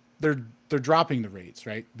dropping the rates,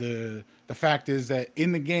 right? The fact is that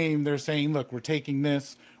in the game they're saying, look, we're taking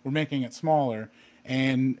this, we're making it smaller,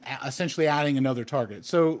 and essentially adding another target.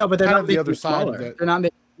 So, but they're kind not of the other side smaller. of that. They're not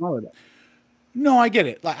making it smaller though. No, I get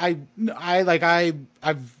it. Like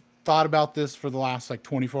I've thought about this for the last like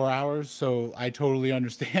 24 hours, so I totally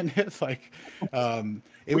understand it. Like,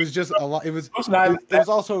 it was just a lot. It was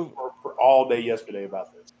also for all day yesterday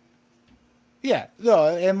about this. Yeah,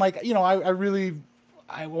 no, and like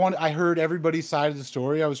I heard everybody's side of the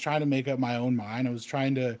story. I was trying to make up my own mind. I was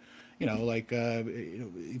trying to,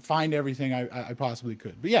 find everything I possibly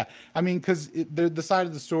could. But yeah, I mean, because the side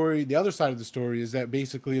of the story, the other side of the story is that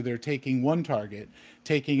basically they're taking one target,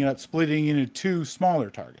 taking it up, splitting it into two smaller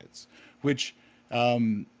targets, which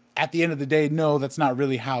at the end of the day, no, that's not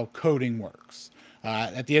really how coding works.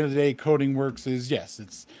 At the end of the day, coding works is yes,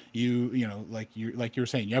 it's like you're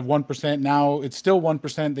saying, you have 1%. Now it's still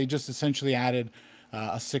 1%. They just essentially added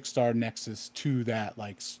a 6-star Nexus to that,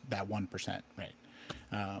 like that 1%, right?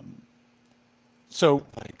 So,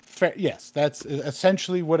 yes, that's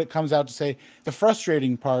essentially what it comes out to say. The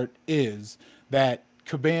frustrating part is that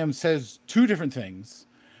Kabam says two different things,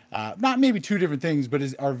 not maybe two different things, but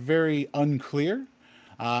are very unclear,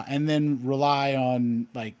 and then rely on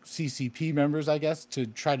like CCP members, I guess, to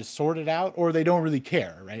try to sort it out, or they don't really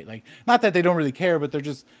care, right? Like, not that they don't really care, but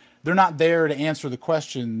they're not there to answer the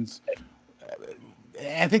questions.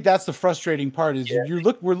 I think that's the frustrating part is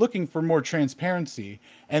we're looking for more transparency,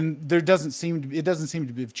 and it doesn't seem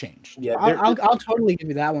to have changed. Yeah, I'll totally give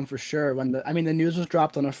you that one for sure. The news was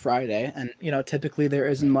dropped on a Friday, and typically there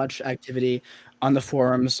isn't much activity on the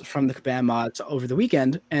forums from the Kabam mods over the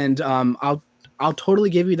weekend, and I'll totally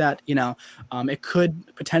give you that. It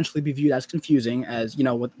could potentially be viewed as confusing, as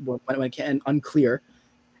when it can unclear.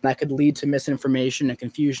 That could lead to misinformation and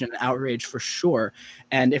confusion and outrage for sure.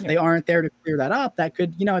 And if they aren't there to clear that up, that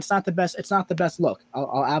could, it's not the best look.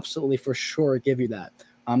 I'll absolutely for sure give you that.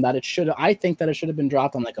 I think that it should have been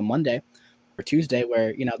dropped on like a Monday or Tuesday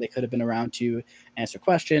where, they could have been around to answer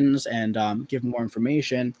questions and give more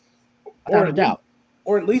information. Without a doubt.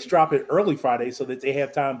 Or at least drop it early Friday so that they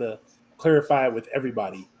have time to clarify it with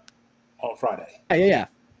everybody on Friday. Yeah.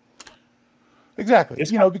 Exactly.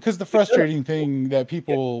 Because the frustrating thing that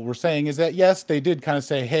people were saying is that, yes, they did kind of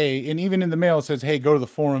say, hey, and even in the mail it says, hey, go to the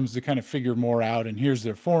forums to kind of figure more out, and here's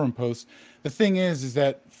their forum posts. The thing is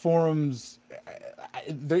that forums,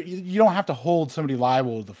 you don't have to hold somebody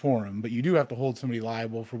liable to the forum, but you do have to hold somebody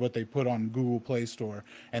liable for what they put on Google Play Store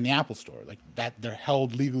and the Apple Store. Like that, they're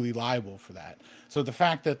held legally liable for that. So the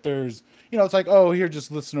fact that there's, it's like, oh, here,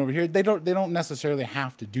 just listen over here. They don't necessarily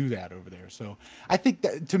have to do that over there. So I think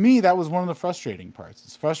that, to me, that was one of the frustrating parts.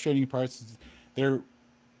 The frustrating parts is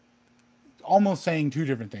almost saying two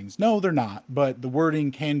different things. No, they're not, but the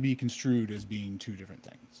wording can be construed as being two different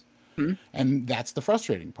things. And that's the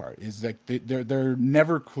frustrating part, is that they're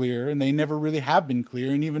never clear, and they never really have been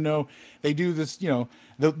clear. And even though they do this, the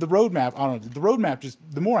roadmap, I don't know, the roadmap, just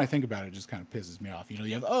the more I think about it, just kind of pisses me off.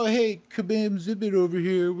 You have, oh, hey, Kabam Zibit over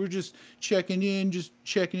here, we're just checking in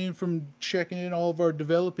from checking in all of our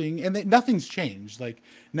developing, and nothing's changed. Like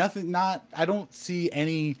I don't see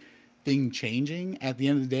anything changing at the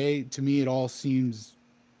end of the day. To me, it all seems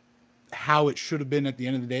how it should have been at the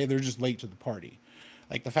end of the day. They're just late to the party.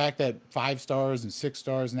 Like the fact that 5 stars and 6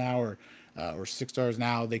 stars now, or 6 stars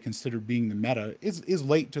now, they consider being the meta is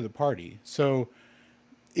late to the party. So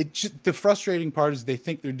the frustrating part is they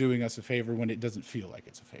think they're doing us a favor when it doesn't feel like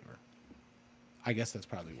it's a favor. I guess that's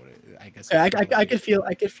probably what I guess. Yeah, I could feel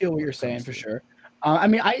what you're saying for sure. I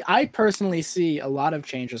mean, I personally see a lot of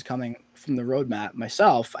changes coming from the roadmap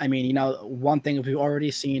myself. I mean, one thing we've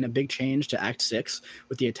already seen a big change to Act 6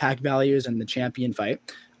 with the attack values and the champion fight.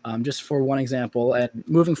 Just for one example, and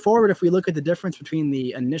moving forward, if we look at the difference between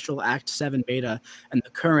the initial Act 7 beta and the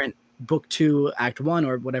current Book 2 Act 1,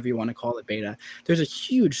 or whatever you want to call it, beta, there's a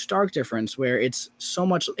huge stark difference where it's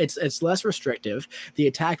less restrictive. The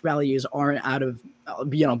attack values aren't out of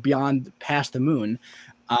beyond past the moon.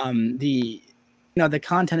 The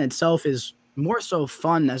content itself is more so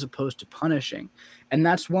fun as opposed to punishing, and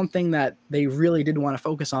that's one thing that they really did want to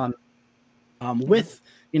focus on with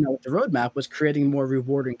the roadmap, was creating more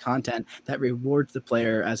rewarding content that rewards the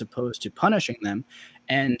player as opposed to punishing them.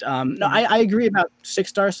 And no, I agree about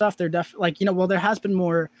 6-star stuff. They're definitely there has been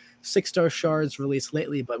more 6-star shards released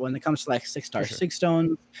lately, but when it comes to 6-star 6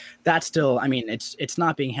 stones, that's still, it's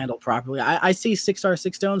not being handled properly. I see 6-star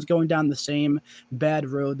 6 stones going down the same bad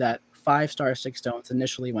road that 5-star 6 stones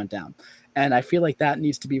initially went down. And I feel like that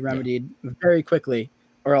needs to be remedied very quickly,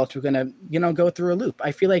 or else we're going to, go through a loop.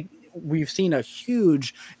 I feel like we've seen a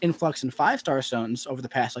huge influx in 5-star stones over the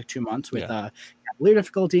past 2 months with cavalier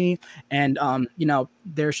difficulty, and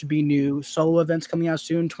there should be new solo events coming out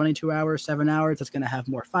soon, 22 hours, 7 hours, that's going to have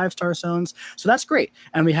more 5-star stones, so that's great.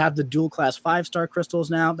 And we have the dual class 5-star crystals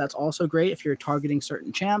now. That's also great if you're targeting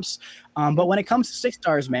certain champs, but when it comes to 6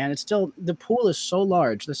 stars, man, it's still, the pool is so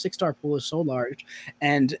large, the 6-star pool is so large,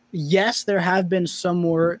 and yes, there have been some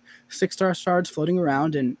more 6-star shards floating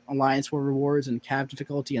around in Alliance War rewards and cav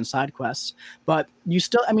difficulty and side quests, but you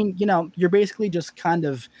still, you're basically just kind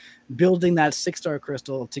of building that 6-star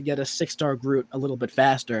crystal to get a 6-star Groot a little bit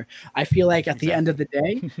faster. I feel like at the end of the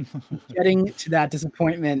day, getting to that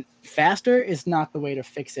disappointment faster is not the way to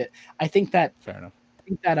fix it. I think that fair enough.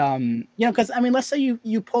 Because let's say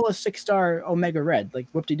you pull a 6-star Omega Red, like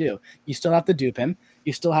whoop-de-doo, you still have to dupe him,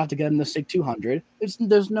 you still have to get him to Sig 200.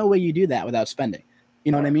 There's no way you do that without spending.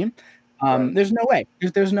 You know what I mean? There's no way.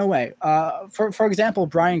 There's no way. For example,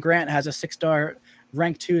 Brian Grant has a 6-star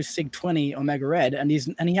rank 2 Sig 20 Omega Red, and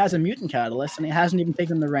he has a mutant catalyst, and he hasn't even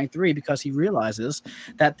taken the rank 3 because he realizes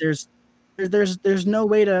that there's no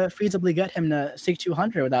way to feasibly get him to Sig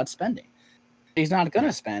 200 without spending. He's not going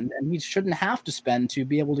to spend, and he shouldn't have to spend to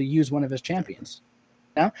be able to use one of his champions.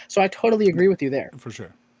 So I totally agree with you there. For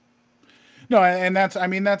sure. No, and that's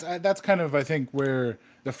kind of, I think, where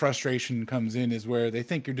the frustration comes in, is where they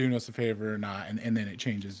think you're doing us a favor or not, and then it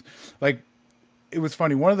changes. It was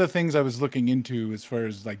funny. One of the things I was looking into as far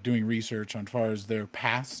as doing research on far as their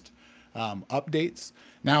past updates.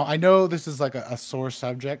 Now, I know this is a sore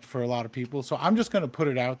subject for a lot of people, so I'm just going to put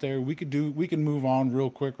it out there. We can move on real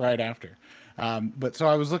quick right after. But so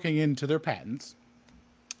I was looking into their patents.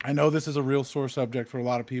 I know this is a real sore subject for a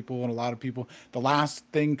lot of people, and a lot of people, the last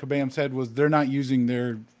thing Kabam said was they're not using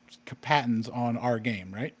their patents on our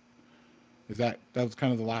game, right? That was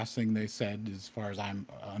kind of the last thing they said, as far as I'm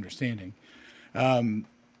understanding.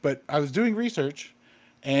 But I was doing research,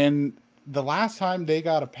 and the last time they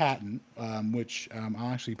got a patent, which I'll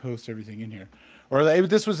actually post everything in here,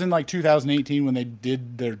 this was in 2018 when they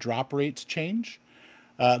did their drop rates change.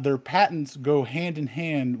 Their patents go hand in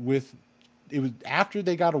hand with, it was after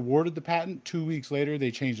they got awarded the patent, 2 weeks later,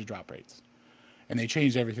 they changed the drop rates, and they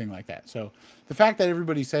changed everything like that. So the fact that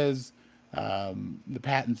everybody says the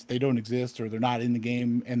patents, they don't exist, or they're not in the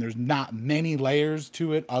game, and there's not many layers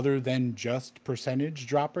to it other than just percentage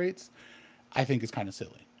drop rates, I think is kind of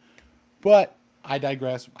silly. But I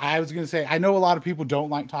digress. I was going to say, I know a lot of people don't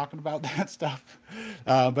like talking about that stuff,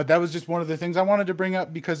 but that was just one of the things I wanted to bring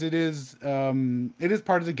up, because it is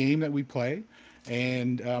part of the game that we play,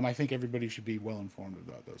 and I think everybody should be well informed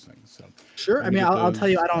about those things. So sure. I'll tell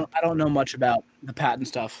you, I don't know much about the patent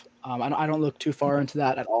stuff. I don't look too far into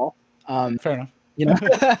that at all. Fair enough.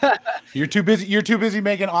 You're too busy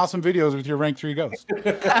making awesome videos with your rank 3 ghost.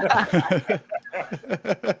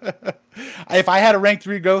 If I had a rank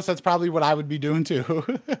 3 ghost, that's probably what I would be doing too.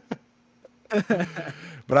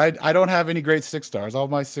 But I don't have any great 6 stars. All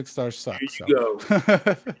my 6 stars suck. Here you go.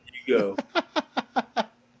 Here you go.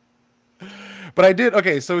 But I did.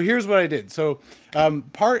 Okay, so here's what I did. So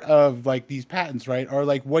part of like these patents, right, are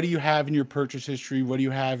like, what do you have in your purchase history? What do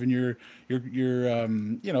you have in your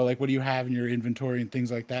like, what do you have in your inventory and things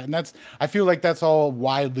like that? And I feel like that's all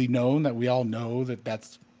widely known, that we all know that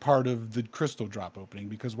that's part of the crystal drop opening,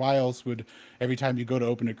 because why else would every time you go to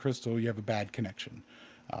open a crystal, you have a bad connection?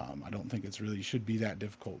 I don't think it's really should be that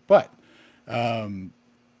difficult, but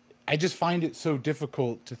I just find it so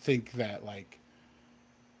difficult to think that like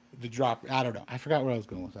the drop. I don't know. I forgot where I was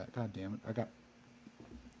going with that. God damn it! I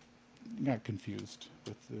got confused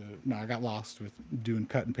with I got lost with doing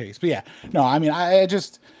cut and paste. But yeah, no. I mean, I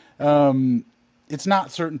just it's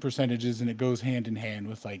not certain percentages, and it goes hand in hand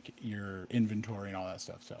with like your inventory and all that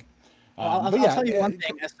stuff. So I'll tell you one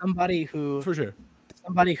thing, as somebody who for sure.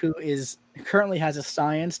 Somebody who currently has a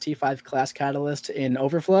science T5 class catalyst in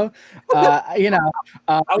overflow, I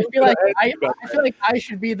feel like I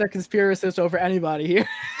should be the conspiracist over anybody here.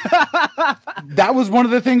 That was one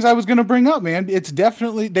of the things I was going to bring up, man. They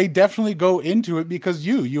definitely go into it because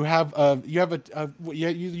you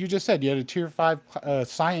just said you had a tier 5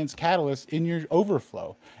 science catalyst in your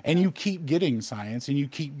overflow, and you keep getting science and you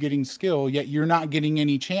keep getting skill, yet you're not getting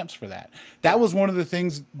any champs for that. That was one of the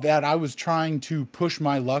things that I was trying to push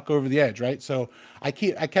my luck over the edge, right? So I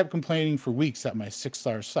kept complaining for weeks that my 6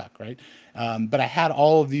 stars suck, right? But I had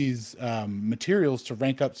all of these materials to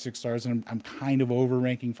rank up 6 stars, and I'm kind of over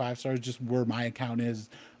ranking 5 stars, just where my account is.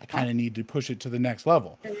 I kind of need to push it to the next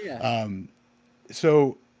level. Yeah.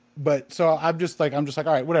 So I'm just like, all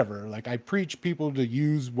right, whatever. Like, I preach people to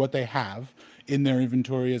use what they have in their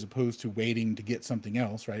inventory as opposed to waiting to get something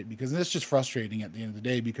else, right? Because it's just frustrating at the end of the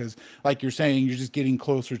day, because like you're saying, you're just getting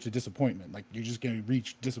closer to disappointment. Like, you're just going to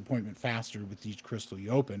reach disappointment faster with each crystal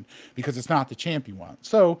you open, because it's not the champ you want.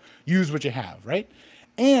 So use what you have, right?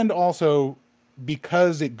 And also,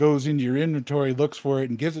 because it goes into your inventory, looks for it,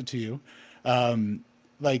 and gives it to you,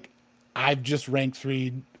 like, I've just ranked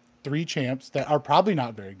three champs that are probably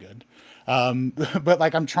not very good, but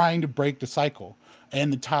like, I'm trying to break the cycle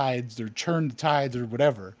and the tides, or churn the tides, or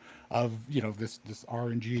whatever, of this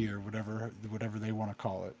RNG or whatever they want to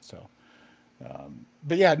call it. So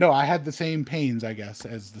but yeah, no, I had the same pains, I guess,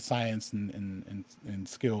 as the science and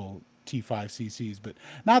skill T5 CCs, but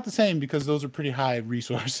not the same, because those are pretty high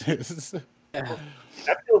resources. I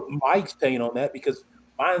feel Mike's pain on that, because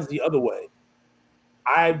mine's the other way.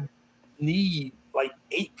 I need like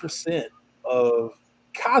 8% of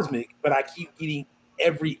cosmic, but I keep getting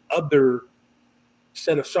every other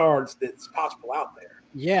set of shards that's possible out there.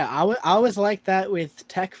 Yeah, I was like that with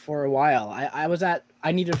tech for a while.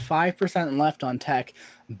 I needed 5% left on tech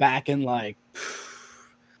back in like, I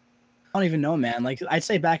don't even know, man. Like, I'd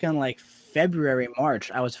say back in like February,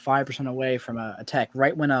 March, I was 5% away from a tech,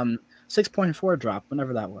 right when 6.4 dropped,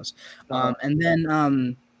 whenever that was. And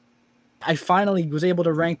then I finally was able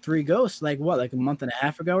to rank 3 ghosts, like a month and a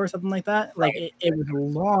half ago or something like that. Like, it was a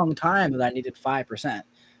long time that I needed 5%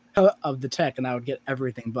 of the tech, and I would get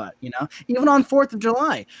everything but, even on 4th of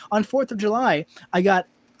July. On 4th of July, I got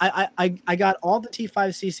all the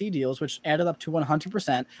T5CC deals, which added up to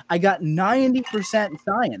 100%. I got 90%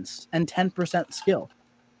 science and 10% skill.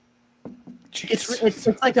 It's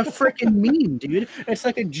like a freaking meme, dude. It's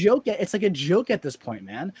like a joke. It's like a joke at this point,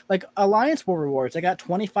 man. Like, Alliance War rewards, I got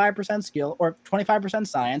 25% skill, or 25%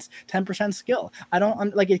 science, 10% skill. I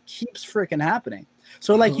don't like, it keeps freaking happening.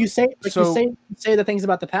 So like you say the things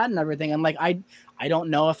about the patent and everything, and like I don't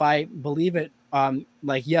know if I believe it,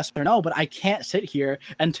 like yes or no, but I can't sit here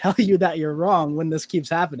and tell you that you're wrong when this keeps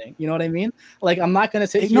happening. You know what I mean? Like, I'm not going to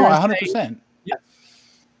sit here. No, 100%. Yeah.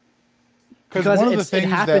 Because one of the things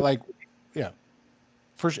that, like, yeah,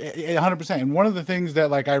 for 100%. And one of the things that,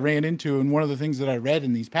 like, I ran into, and one of the things that I read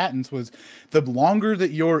in these patents, was the longer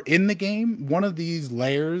that you're in the game, one of these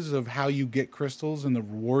layers of how you get crystals and the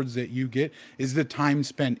rewards that you get is the time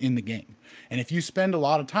spent in the game. And if you spend a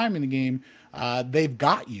lot of time in the game, they've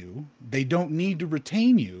got you. They don't need to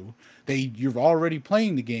retain you. You're already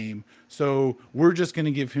playing the game. So we're just going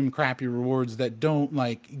to give him crappy rewards that don't,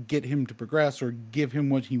 like, get him to progress or give him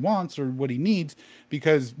what he wants or what he needs,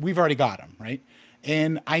 because we've already got him, right?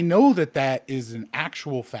 And I know that that is an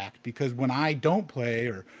actual fact, because when I don't play,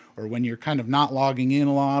 or when you're kind of not logging in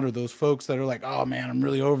a lot, or those folks that are like, oh man, I'm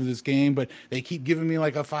really over this game, but they keep giving me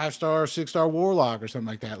like a 5-star, 6-star warlock or something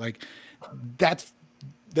like that. Like, that's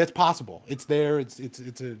possible. It's there. It's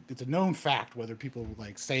a known fact, whether people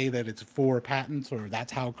like say that it's for patents or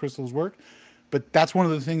that's how crystals work. But that's one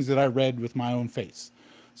of the things that I read with my own face.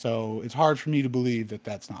 So it's hard for me to believe that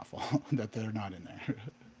that's not that they're not in there.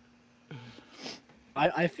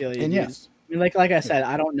 I feel you. And dude. yes, I mean, like I said,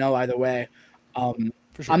 I don't know either way.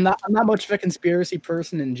 for sure. I'm not much of a conspiracy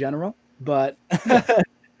person in general, but I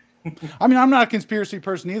mean, I'm not a conspiracy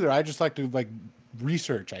person either. I just like to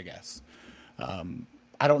research, I guess.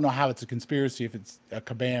 I don't know how it's a conspiracy if it's a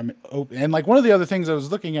kabam open. And like one of the other things I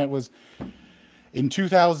was looking at was in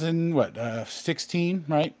 2016,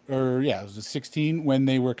 right? Or yeah, it was 16 when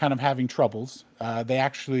they were kind of having troubles. They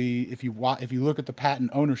actually, if you look at the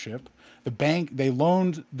patent ownership, they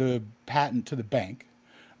loaned the patent to the bank,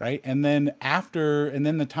 right? And then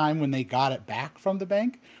the time when they got it back from the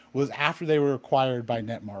bank was after they were acquired by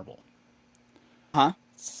Netmarble. Huh?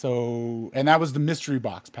 So, and that was the mystery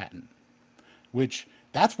box patent, which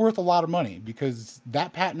that's worth a lot of money because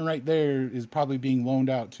that patent right there is probably being loaned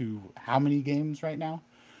out to how many games right now?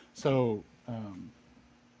 So,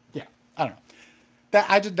 yeah, I don't know.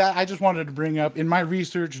 I just wanted to bring up in my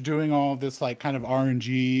research, doing all this like kind of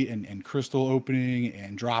RNG and crystal opening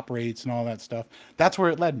and drop rates and all that stuff. That's where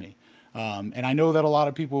it led me. And I know that a lot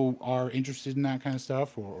of people are interested in that kind of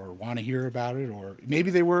stuff or want to hear about it, or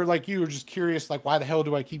maybe they were like you, were just curious, like, why the hell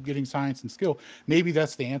do I keep getting science and skill? Maybe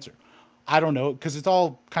that's the answer. I don't know, because it's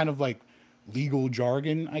all kind of like legal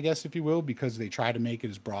jargon, I guess, if you will, because they try to make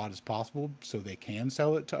it as broad as possible so they can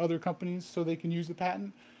sell it to other companies so they can use the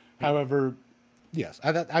patent. However, yes,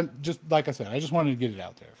 I'm just, like I said, I just wanted to get it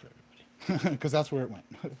out there for everybody because that's where it went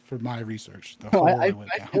for my research. I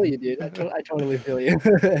feel you, dude. I totally feel you.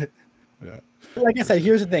 Yeah. Like I said,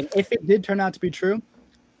 here's the thing. If it did turn out to be true,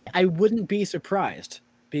 I wouldn't be surprised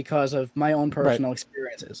because of my own personal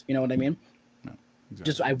experiences. You know what I mean? No, exactly.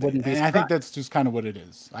 Just I wouldn't be and surprised. I think that's just kind of what it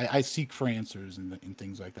is. I seek for answers and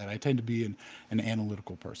things like that. I tend to be an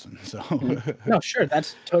analytical person. So no, sure,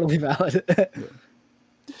 that's totally valid.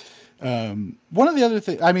 One of the other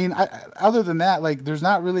things, I mean, other than that, like, there's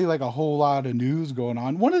not really like a whole lot of news going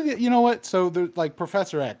on. One of the, you know what? So there's like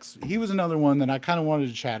Professor X, he was another one that I kind of wanted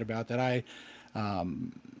to chat about that I,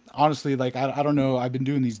 honestly, like, I don't know. I've been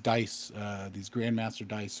doing these dice, these Grandmaster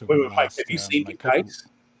dice. Wait, Mike, have you seen the dice?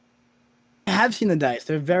 I have seen the dice.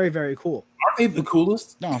 They're very, very cool. Aren't they the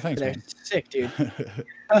coolest? No, thanks, They're man. sick, dude.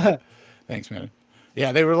 Thanks, man.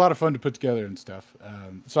 Yeah, they were a lot of fun to put together and stuff.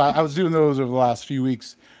 So I was doing those over the last few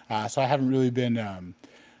weeks. So I haven't really been, kind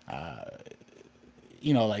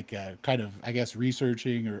of, I guess,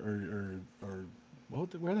 researching or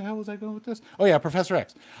where the hell was I going with this? Oh yeah, Professor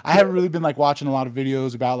X. I haven't really been like watching a lot of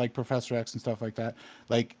videos about like Professor X and stuff like that.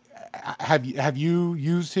 Like, have you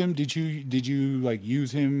used him? Did you like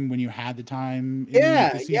use him when you had the time?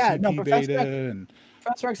 Yeah, the CCP yeah. No, beta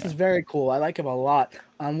Professor X is very cool. I like him a lot.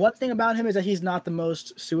 One thing about him is that he's not the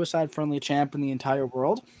most suicide-friendly champ in the entire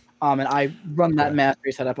world. And I run that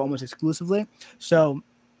mastery setup almost exclusively. So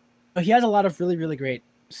he has a lot of really, really great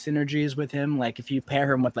synergies with him. Like if you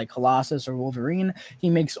pair him with like Colossus or Wolverine, he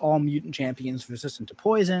makes all mutant champions resistant to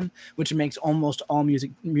poison, which makes almost all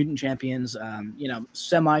mutant champions,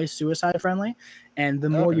 semi-suicide friendly. And the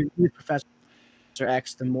more you use Professor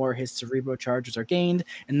X, the more his cerebro charges are gained,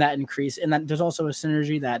 and that increase. And that there's also a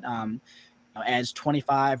synergy that adds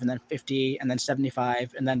 25 and then 50 and then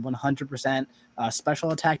 75 and then 100%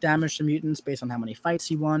 special attack damage to mutants based on how many fights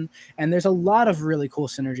he won. And there's a lot of really cool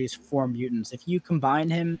synergies for mutants. If you combine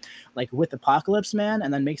him like with Apocalypse Man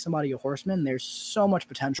and then make somebody a horseman, there's so much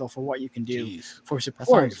potential for what you can do for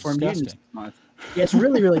support for mutants. Yeah, it's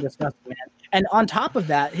really, really disgusting, man. And on top of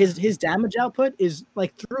that, his damage output is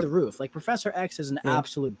like through the roof. Like Professor X is an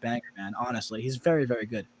absolute banger, man. Honestly, he's very, very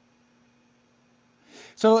good.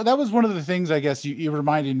 So that was one of the things, I guess, you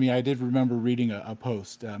reminded me. I did remember reading a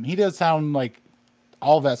post. He does sound like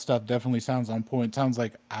all that stuff definitely sounds on point. Sounds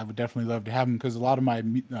like I would definitely love to have him because a lot of my,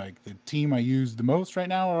 like the team I use the most right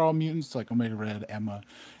now are all mutants, like Omega Red, Emma,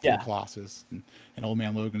 and Colossus, and Old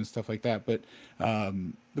Man Logan and stuff like that. But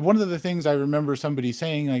one of the things I remember somebody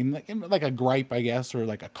saying, like a gripe, I guess, or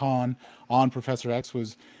like a con on Professor X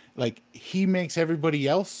was, like, he makes everybody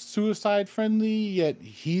else suicide friendly, yet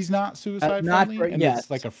he's not suicide friendly, and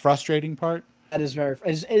it's like a frustrating part. That is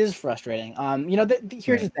it is frustrating.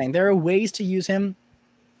 Here's the thing: there are ways to use him.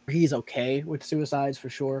 He's okay with suicides for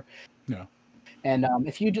sure. Yeah. And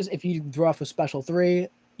if you throw off a special 3,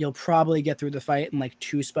 you'll probably get through the fight in like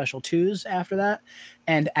 2 special 2s after that.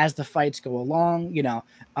 And as the fights go along, he'll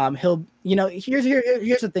here's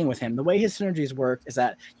the thing with him. The way his synergies work is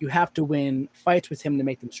that you have to win fights with him to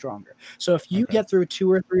make them stronger. So if you get through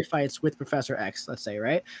 2 or 3 fights with Professor X, let's say,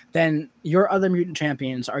 right, then your other mutant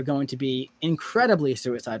champions are going to be incredibly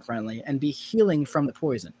suicide friendly and be healing from the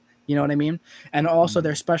poison. You know what I mean? And also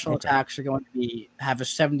their special attacks are going to have a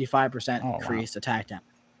 75% increased attack damage.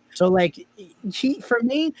 So like for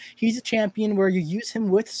me, he's a champion where you use him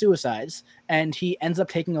with suicides and he ends up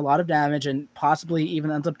taking a lot of damage and possibly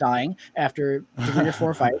even ends up dying after 3 or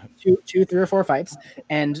 4 fights, 3 or 4 fights.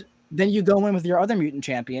 And then you go in with your other mutant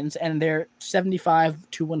champions and they're 75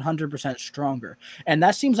 to 100% stronger. And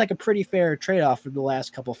that seems like a pretty fair trade-off for the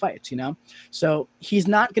last couple fights, you know? So he's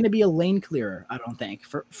not going to be a lane clearer, I don't think,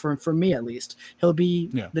 for me at least. He'll be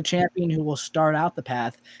the champion who will start out the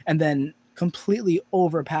path and then completely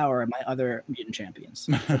overpower my other mutant champions.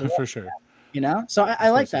 For sure. You know? So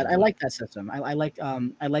I like that. I like that system. I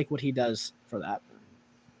like what he does for that.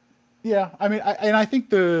 Yeah, I mean, I think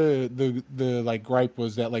the like gripe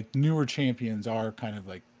was that like newer champions are kind of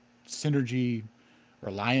like synergy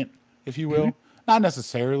reliant, if you will. Not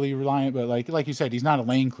necessarily reliant, but like you said, he's not a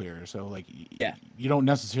lane clearer, so like you don't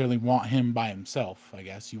necessarily want him by himself. I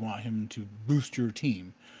guess you want him to boost your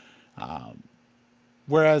team.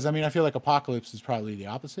 Whereas, I mean, I feel like Apocalypse is probably the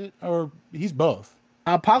opposite, or he's both.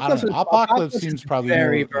 Apocalypse seems probably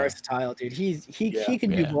very versatile, dude. He can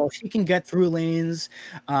do both. He can get through lanes,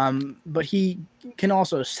 but he can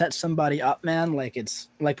also set somebody up, man. Like it's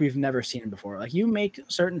like we've never seen before. Like you make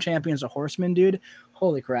certain champions a horseman, dude.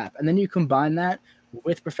 Holy crap! And then you combine that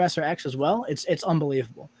with Professor X as well. It's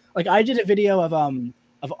unbelievable. Like I did a video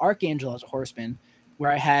of Archangel as a horseman,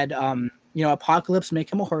 where I had Apocalypse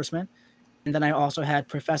make him a horseman, and then I also had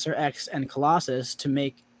Professor X and Colossus to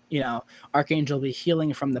make Archangel be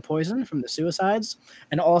healing from the poison, from the suicides,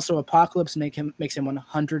 and also Apocalypse makes him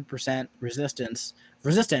 100%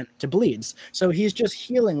 resistant to bleeds. So he's just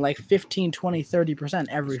healing like 15, 20, 30%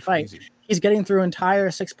 every fight. Crazy. He's getting through entire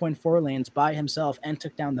 6.4 lanes by himself and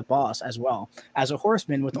took down the boss as well as a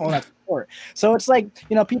horseman with all that support. So it's like,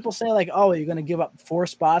 people say like, oh, you're going to give up 4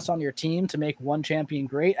 spots on your team to make one champion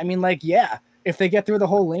great. I mean, like, yeah, if they get through the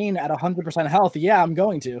whole lane at 100% health, yeah, I'm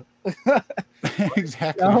going to.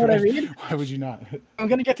 Exactly. You know what I mean? Why would you not? I'm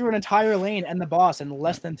going to get through an entire lane and the boss in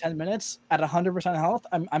less than 10 minutes at 100% health.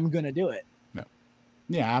 I'm going to do it. No.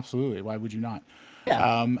 Yeah, absolutely. Why would you not?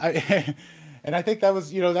 Yeah. And I think that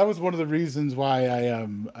was one of the reasons why I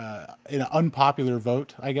in an unpopular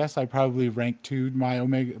vote, I guess I probably ranked 2 my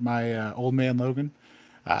Old Man Logan,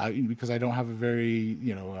 because I don't have a very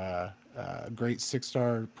great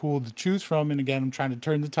 6-star pool to choose from, and again I'm trying to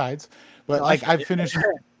turn the tides. But I've finished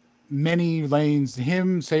many lanes,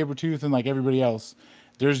 him, Sabretooth, and like everybody else.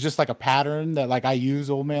 There's just like a pattern that like I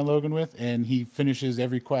use Old Man Logan with, and he finishes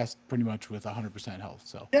every quest pretty much with 100% health.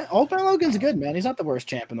 So yeah, Old Man Logan's good, man. He's not the worst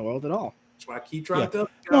champ in the world at all. That's what I keep trying to tell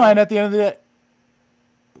you. No, and at the end of the day,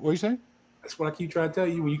 what are you saying? That's what I keep trying to tell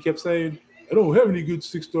you when you kept saying I don't have any good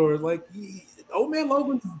 6-stars. Like Old Man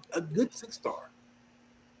Logan's a good 6-star.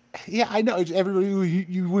 Yeah, I know. Everybody,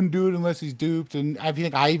 you wouldn't do it unless he's duped, and I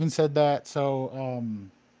think I even said that. So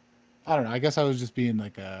I don't know. I guess I was just being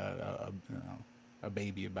like a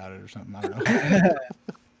baby about it or something. I don't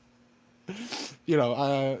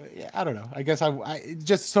know. I don't know. I guess I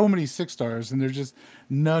just so many 6-stars, and there's just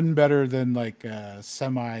none better than like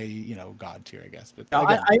semi god tier, I guess. But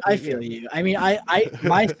I feel you. I mean,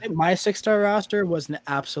 my 6-star roster was an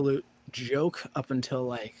absolute joke up until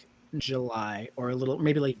like July or a little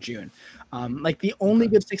maybe like June. Like the only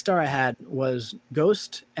good 6-star I had was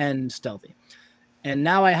Ghost and Stealthy, and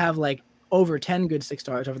now I have like over 10 good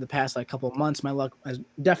 6-stars over the past like couple of months. My luck has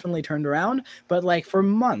definitely turned around, but like for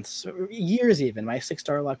months, years even, my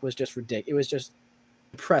 6-star luck was just ridiculous. It was just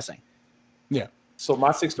depressing. Yeah. So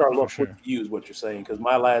my 6-star luck would use what you're saying, because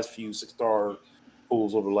my last few 6-star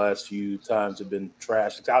pools over the last few times have been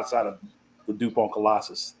trashed outside of the dupe on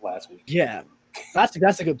Colossus last week. Yeah. That's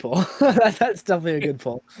a good pull. That's definitely a good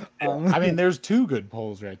pull. I mean, there's 2 good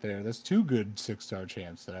pulls right there. That's 2 good 6-star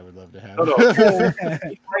champs that I would love to have. No. He's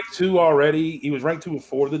ranked 2 already. He was ranked 2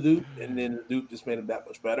 before the dupe, and then the dupe just made him that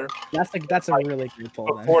much better. That's a really good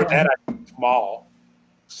pull. Before that, I took Maul.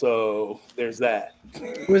 So there's that.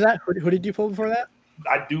 Who was that? Who did you pull before that?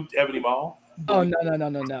 I duped Ebony Maul. Oh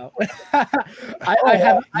no!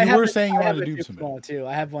 I were saying you wanted to dupe somebody too.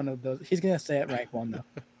 I have one of those. He's gonna stay at rank 1 though.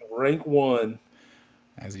 Rank 1.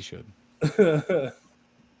 As he should.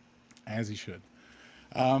 As he should.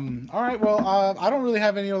 All right. Well, I don't really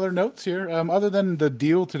have any other notes here, other than the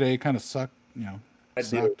deal today kind of sucked.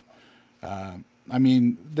 Sucked. I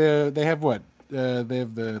mean, they have what? They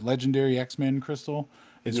have the legendary X-Men crystal.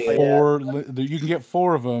 It's 4. You can get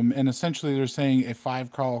 4 of them, and essentially they're saying a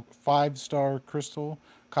 5-star crystal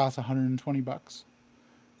costs $120.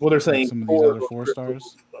 Well, they're saying some of these other 4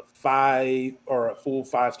 stars. 5 or a full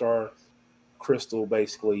 5-star crystal,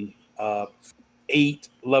 basically 8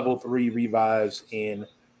 level 3 revives and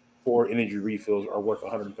for energy refills are worth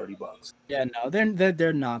 $130. Yeah, no,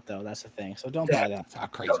 they're not though. That's the thing. So don't buy that. It's a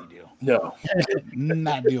crazy deal. No,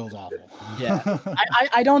 That deal's awful. Yeah,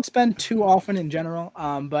 I don't spend too often in general,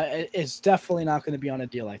 but it's definitely not going to be on a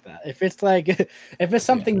deal like that. If it's like, if it's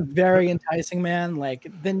something very enticing, man,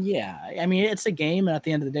 like then yeah. I mean, it's a game, and at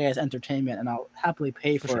the end of the day, it's entertainment, and I'll happily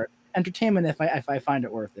pay for entertainment if I find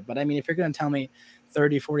it worth it. But I mean, if you're going to tell me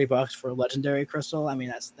 $30-$40 for a legendary crystal, I mean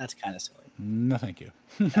that's kind of silly. No, thank you.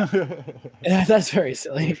 Yeah, that's very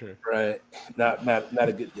silly. Sure. right? Not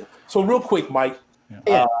a good deal. So real quick, Mike.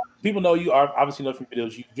 Yeah. People know you are obviously know from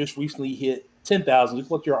videos. You just recently hit 10,000. Looks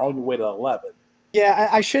like you're on your way to 11. Yeah,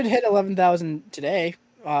 I should hit 11,000 today.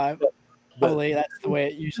 Probably that's the way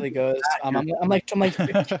it usually goes. I'm like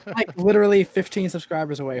literally 15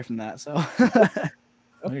 subscribers away from that. So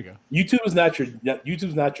There you go. YouTube is not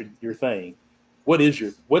your thing. What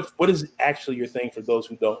is actually your thing for those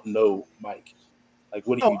who don't know, Mike? Like,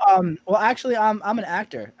 what do you? Well, actually, I'm an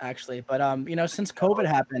actor, actually, but since COVID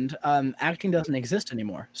happened, acting doesn't exist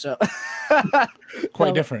anymore. So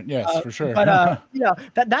Quite different, yes, for sure. But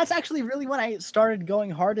that's actually really when I started going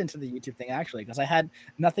hard into the YouTube thing, actually, because I had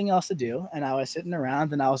nothing else to do, and I was sitting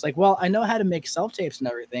around, and I was like, well, I know how to make self tapes and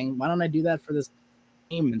everything. Why don't I do that for this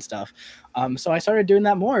game and stuff? So I started doing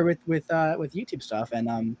that more with YouTube stuff,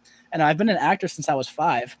 and I've been an actor since I was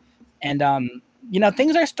 5, and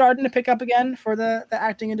things are starting to pick up again for the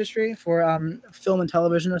acting industry, for film and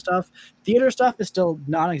television and stuff. Theater stuff is still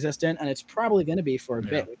non-existent, and it's probably going to be for a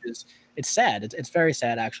bit, which is it's sad. It's very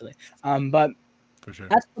sad, actually. But for sure,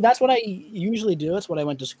 that's what I usually do. It's what I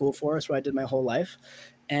went to school for. It's what I did my whole life.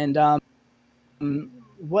 And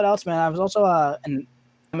what else, man? I was also an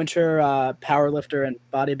amateur power lifter and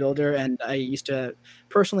bodybuilder, and I used to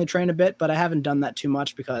personally train a bit, but I haven't done that too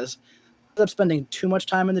much because I ended up spending too much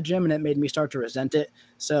time in the gym, and it made me start to resent it.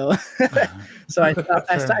 So, I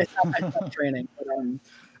stopped training.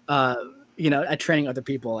 But, at training other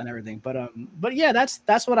people and everything. But yeah,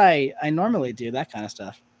 that's what I normally do. That kind of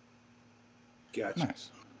stuff. Gotcha.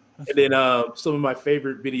 nice. And then some of my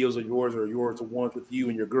favorite videos of yours are the ones with you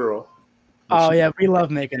and your girl. Oh yeah, we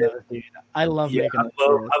love making those, dude. I love making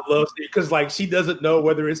those. I love because like she doesn't know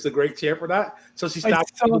whether it's the great champ or not, so she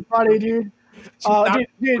stopped. It's so funny, dude.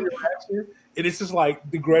 Dude. And it's just like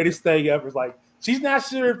the greatest thing ever. It's like she's not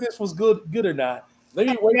sure if this was good or not. Let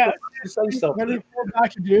me wait for her to say something. Really cool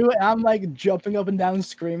about to do, and I'm like jumping up and down,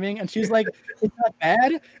 screaming, and she's like, "It's not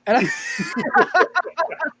bad." And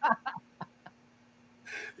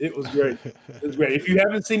it was great. It was great. If you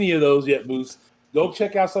haven't seen any of those yet, Moose, go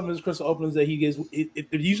check out some of his crystal openings that he gives. It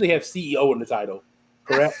usually have CEO in the title,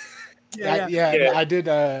 correct? Yeah, I did.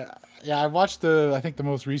 I watched I think the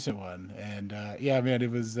most recent one, and man, it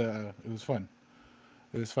was fun.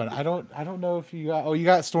 It was fun. I don't know if you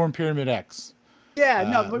got Storm Pyramid X. Yeah,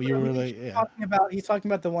 no, but he's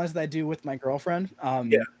talking about the ones that I do with my girlfriend.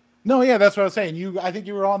 No, that's what I was saying. I think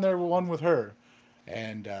you were on there one with her,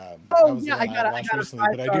 and I got recently,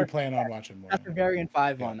 but I do plan on watching more. That's the Variant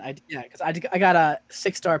 5 one. Because I got a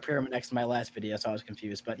 6-star Pyramid X in my last video, so I was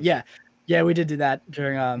confused. But yeah, we did do that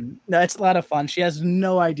during. No, it's a lot of fun. She has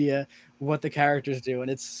no idea what the characters do,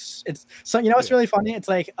 and it's so it's really funny. It's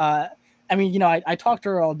like I talk to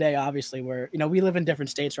her all day, obviously. Where we live in different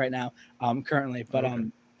states right now, currently, but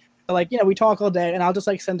we talk all day, and I'll just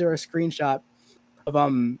like send her a screenshot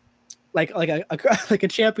of like a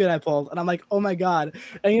champion I pulled, and I'm like, oh my god,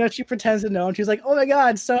 and she pretends to know, and she's like, oh my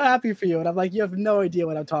god, so happy for you, and I'm like, you have no idea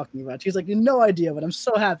what I'm talking about. She's like, you have no idea, but I'm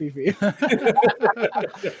so happy for you.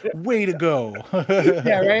 Way to go.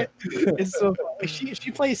 Yeah, right. It's so funny.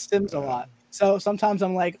 She plays Sims a lot. So sometimes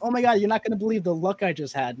I'm like, oh my god, you're not gonna believe the luck I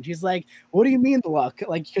just had. And she's like, what do you mean the luck?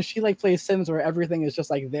 Like, because she like plays Sims where everything is just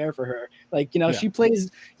like there for her. Like, she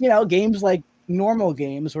plays, games like normal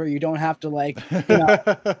games where you don't have to like,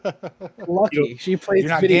 lucky. She plays. You're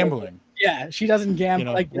not gambling. Yeah, she doesn't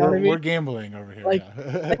gamble. We're gambling over here. Like,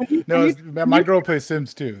 my girl plays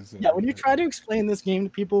Sims too. So. Yeah, when you try to explain this game to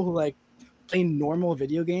people who like play normal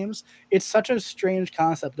video games, it's such a strange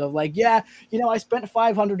concept of like, I spent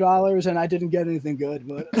 $500 and I didn't get anything good,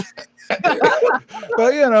 but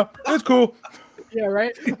but it's cool. Yeah,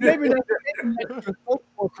 right. Maybe not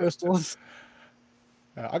for crystals.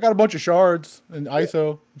 I got a bunch of shards and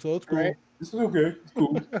ISO, so it's cool. Right. This is okay. It's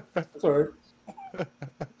cool. That's all right.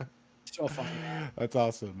 So funny. That's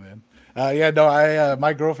awesome, man. I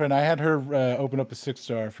my girlfriend, I had her open up a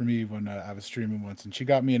 6-star for me when I was streaming once, and she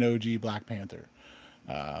got me an OG Black Panther.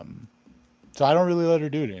 So I don't really let her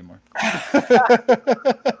do it anymore.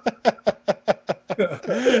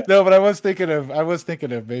 No, but I was thinking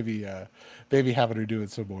of maybe having her do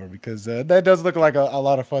it some more because that does look like a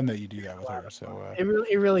lot of fun that you do that with her. So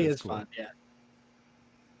it really is cool. fun. Yeah.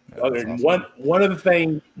 Okay, awesome. One other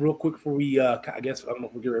thing, real quick, before we, I guess I don't know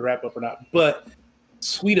if we're going to wrap up or not, but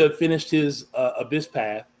Suida finished his Abyss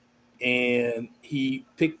Path, and he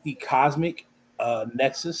picked the Cosmic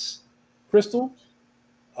Nexus crystal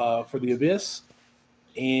for the Abyss,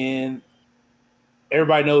 and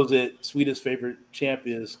everybody knows that Suida's favorite champ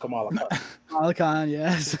is Kamala Khan. Kamala Khan,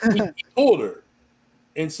 yes. He told her,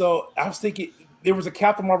 and so I was thinking there was a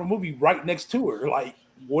Captain Marvel movie right next to her. Like,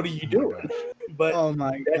 what are you doing? But oh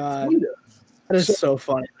my god, that is so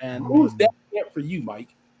funny, man. Who's that champ for you,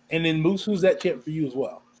 Mike? And then Moose, who's that champ for you as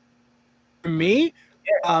well? For me,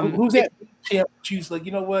 yeah. Who's that champ? Choose like,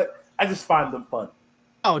 you know what? I just find them fun.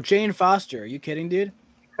 Oh, Jane Foster. Are you kidding, dude?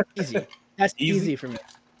 Easy. That's easy for me.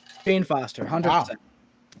 Jane Foster, 100%.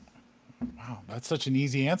 Wow, that's such an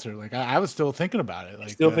easy answer. Like I was still thinking about it. Like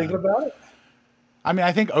still thinking about it. I mean,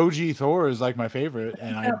 I think OG Thor is like my favorite,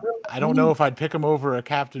 and I don't know if I'd pick him over a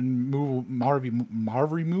Captain Marvel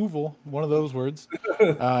removal, one of those words.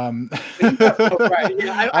 Right.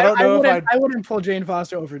 Yeah, I don't know if I wouldn't pull Jane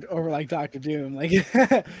Foster over like Dr. Doom. Like,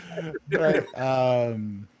 right.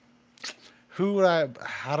 Who would I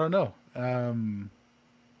don't know.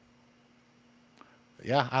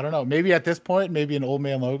 Yeah, I don't know. Maybe at this point, maybe an Old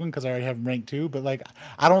Man Logan because I already have him ranked 2. But like,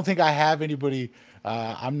 I don't think I have anybody.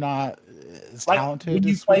 I'm not as talented. Would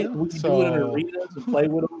you play? Would you do it in arenas and play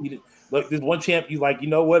with them? Like, there's one champ you like. You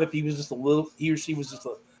know what? If he was just he or she was just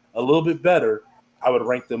a little bit better, I would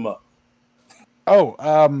rank them up. Oh,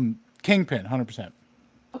 Kingpin, 100%.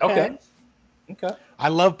 Okay. I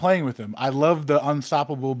love playing with him. I love the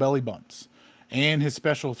unstoppable belly bumps and his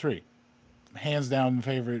special 3. Hands down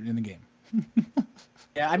favorite in the game.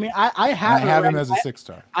 Yeah, I mean, I have him as a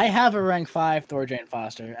 6-star. I have a rank 5 Thor Jane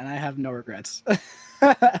Foster, and I have no regrets.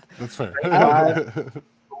 That's fair. I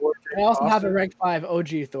also have a rank 5 OG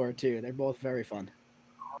Thor too. They're both very fun.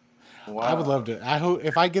 Wow. I would love to. I hope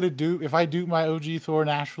if I do my OG Thor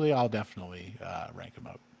naturally, I'll definitely rank him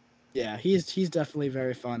up. Yeah, he's definitely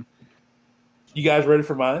very fun. You guys ready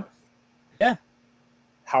for mine? Yeah.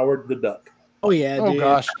 Howard the Duck. Oh yeah, dude. Oh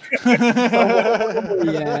gosh.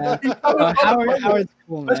 Yeah. Howard's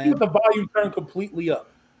cool, man. Let's get the volume turned completely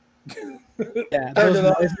up. Yeah, those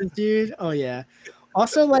noises, dude. Oh yeah.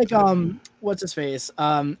 Also, like, what's his face?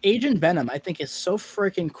 Agent Venom, I think is so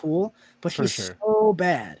freaking cool, but he's so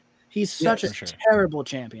bad. He's such a terrible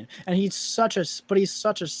champion, and he's such a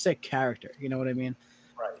sick character. You know what I mean?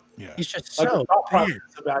 Right. Yeah. He's just so bad.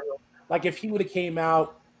 Like if he would have came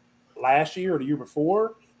out last year or the year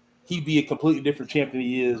before, he'd be a completely different champ than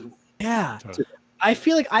he is. Yeah. I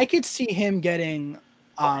feel like I could see him getting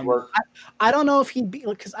I don't know if he'd be,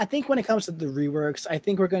 because I think when it comes to the reworks, I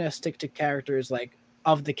think we're gonna stick to characters like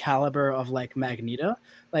of the caliber of like Magneto,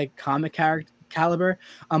 like comic character caliber.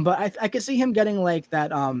 But I could see him getting like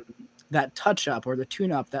that that touch up or the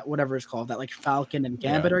tune up, that whatever it's called, that like Falcon and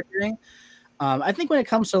Gambit are getting. I think when it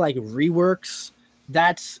comes to like reworks,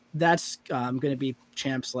 that's gonna be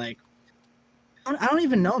champs like I don't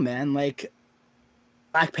even know, man. Like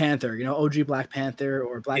Black Panther, you know, OG Black Panther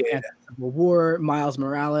or Black Panther Civil War, Miles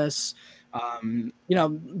Morales, you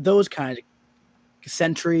know, those kind of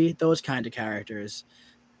Sentry, those kind of characters,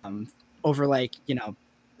 over like, you know,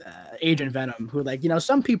 Agent Venom, who like, you know,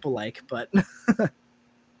 some people like, but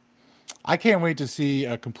I can't wait to see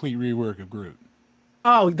a complete rework of Groot.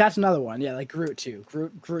 Oh, that's another one. Yeah, like Groot too.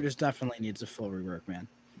 Groot just definitely needs a full rework, man.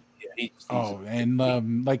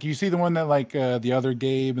 And like you see the one that like the other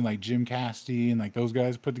Gabe and like Jim Casty and like those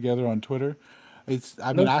guys put together on Twitter. I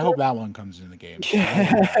hope that one comes in the game.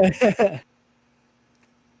 Yeah.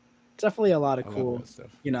 Definitely a lot of cool stuff.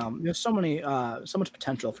 You know, there's so much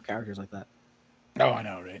potential for characters like that. Oh, I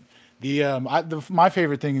know, right? My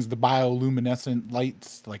favorite thing is the bioluminescent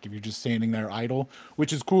lights. Like if you're just standing there idle,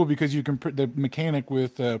 which is cool because you can the mechanic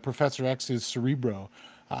with Professor X's Cerebro.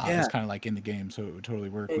 It's kind of like in the game, so it would totally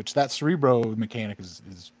work. Which that Cerebro mechanic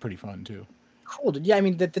is pretty fun too. Cool, dude. Yeah, I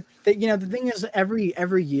mean, the thing is,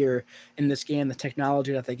 every year in this game, the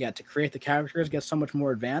technology that they get to create the characters gets so much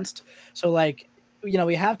more advanced. So like, you know,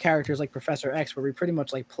 we have characters like Professor X, where we pretty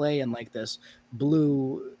much like play in like this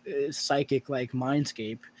blue psychic like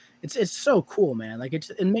mindscape. It's so cool, man. Like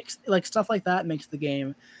it makes like stuff like that makes the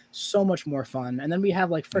game so much more fun. And then we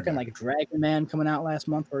have like freaking like Dragon Man coming out last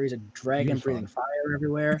month, where he's a dragon breathing fire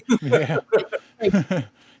everywhere. Yeah. like the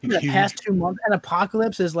past 2 months, and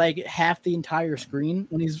Apocalypse is like half the entire screen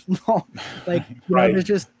when he's like, you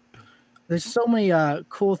know, there's so many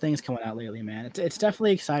cool things coming out lately, man. It's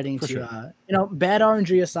definitely exciting For to sure. bad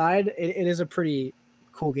RNG aside, it is a pretty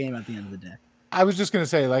cool game at the end of the day. I was just gonna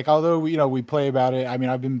say, like, although we play about it. I mean,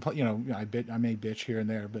 I've been, I may bitch here and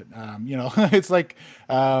there, but it's like,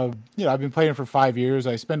 I've been playing for 5 years.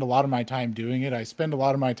 I spend a lot of my time doing it. I spend a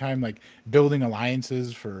lot of my time like building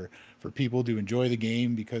alliances for people to enjoy the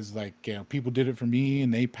game because, like, people did it for me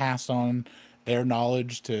and they passed on their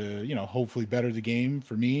knowledge to hopefully better the game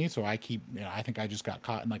for me. So I keep, I think I just got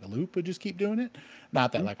caught in like a loop, but just keep doing it.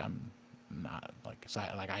 Not that like I'm not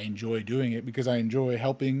like I enjoy doing it because I enjoy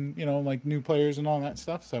helping like new players and all that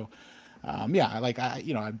stuff. So the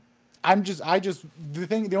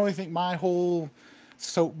only thing, my whole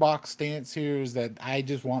soapbox stance here is that I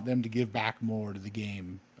just want them to give back more to the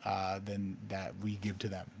game than that we give to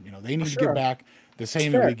them. They need to give back the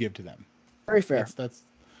same that we give to them. Very fair.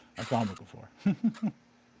 That's what I'm looking for.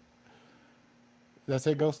 That's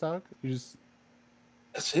it, Ghost Dog?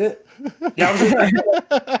 That's it. Yeah,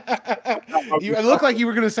 it looked like you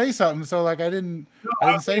were going to say something, so like I didn't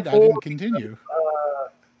continue.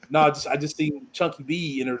 No, I just seen Chunky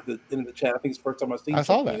B enter the chat. I think it's the first time I've seen. I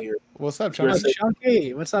saw that. Here. What's up, Chunks?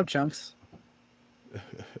 Chunky? What's up, Chunks?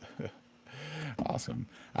 Awesome.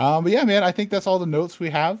 But yeah, man, I think that's all the notes we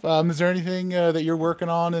have. Is there anything that you're working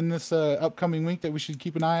on in this upcoming week that we should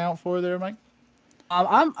keep an eye out for there, Mike?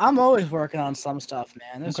 I'm always working on some stuff,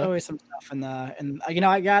 man. There's always some stuff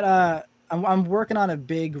I'm working on a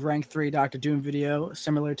big rank 3 Dr. Doom video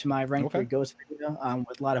similar to my rank 3 Ghost video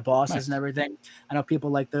with a lot of bosses and everything. I know people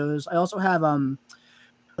like those. I also have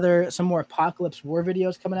some more Apocalypse War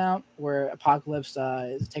videos coming out where Apocalypse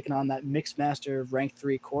is taking on that Mixed Master rank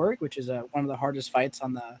 3 Korg, which is one of the hardest fights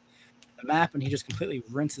on the map, and he just completely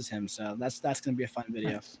rinses him. So that's going to be a fun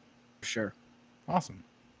video for sure. Awesome.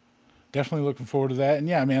 Definitely looking forward to that. And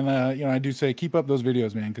yeah, man, I do say keep up those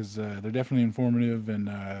videos, man, because they're definitely informative and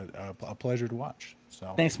a pleasure to watch.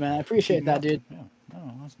 So thanks, man. I appreciate that, dude. Yeah.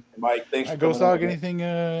 Oh, awesome. Mike, thanks. Right, Ghost Dog, anything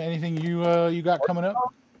you got coming up?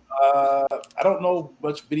 I don't know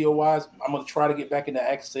much video wise. I'm gonna try to get back into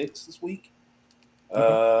Act 6 this week.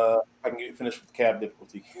 I can get finished with cab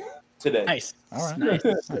difficulty today. Nice. All right.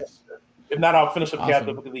 Nice. If not, I'll finish up cab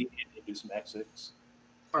difficulty and do some Act 6.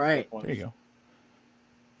 All right. There you go.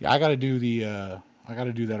 Yeah, I got to do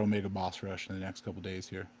that Omega boss rush in the next couple days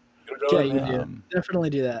here. Yeah, you do. Definitely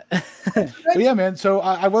do that. But yeah, man. So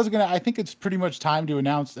I think it's pretty much time to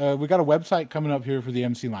announce. We got a website coming up here for the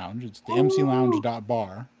MC Lounge. It's the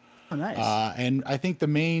mclounge.bar. Oh, nice. And I think the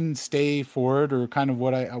main stay for it, or kind of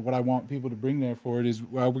what I want people to bring there for it, is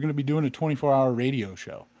we're going to be doing a 24-hour radio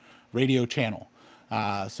channel.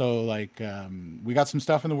 So like we got some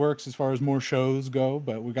stuff in the works as far as more shows go,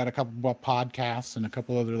 but we got a couple of podcasts and a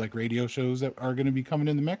couple other like radio shows that are going to be coming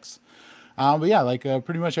in the mix. But yeah, like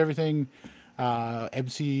pretty much everything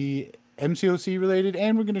MCOC related,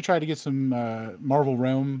 and we're going to try to get some Marvel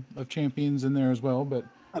Realm of Champions in there as well. But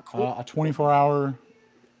a 24-hour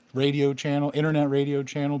radio channel, internet radio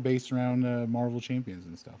channel based around Marvel Champions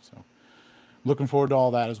and stuff. So looking forward to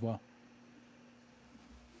all that as well.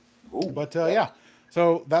 Ooh, but yeah.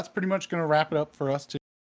 So that's pretty much going to wrap it up for us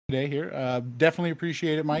today here. Definitely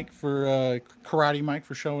appreciate it, Mike, for Karate Mike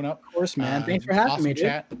for showing up. Of course, man. Thanks for having me, dude.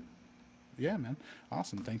 Chat. Yeah, man.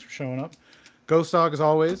 Awesome. Thanks for showing up. Ghost Dog, as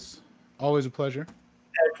always a pleasure.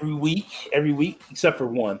 Every week, except for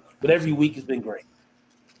one. But every week has been great.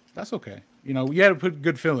 That's okay. You had to put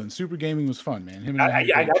good fill in. Super Gaming was fun, man. I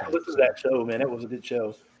got to listen to that show, man. That was a good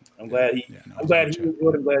show. I'm glad he was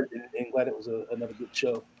good. I'm glad it was another good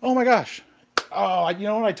show. Oh my gosh. Oh, you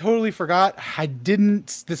know what? I totally forgot.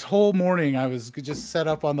 This whole morning I was just set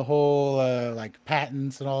up on the whole like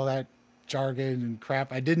patents and all that jargon and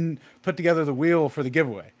crap. I didn't put together the wheel for the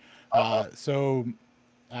giveaway. So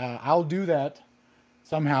I'll do that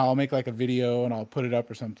somehow. I'll make like a video and I'll put it up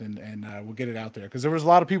or something, and we'll get it out there because there was a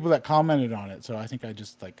lot of people that commented on it. So I think I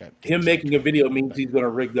just like him making a video means he's going to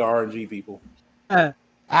rig the RNG people.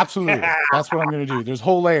 Absolutely. That's what I'm going to do. There's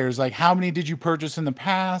whole layers. Like, how many did you purchase in the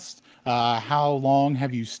past? How long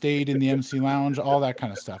have you stayed in the MC Lounge? All that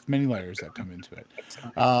kind of stuff. Many layers that come into it.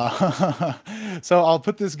 So I'll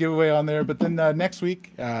put this giveaway on there. But then next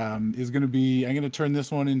week is going to be, I'm going to turn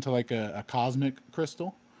this one into like a cosmic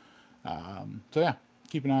crystal. So yeah,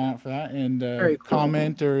 keep an eye out for that. And cool.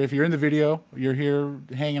 Comment, or if you're in the video, you're here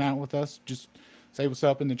hanging out with us, just say what's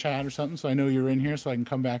up in the chat or something, so I know you're in here, so I can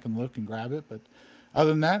come back and look and grab it. But other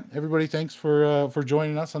than that, everybody, thanks for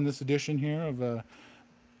joining us on this edition here of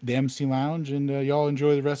the MC Lounge, and y'all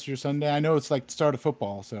enjoy the rest of your Sunday. I know it's like the start of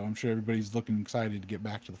football, so I'm sure everybody's looking excited to get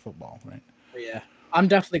back to the football, right? Yeah, I'm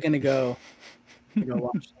definitely gonna go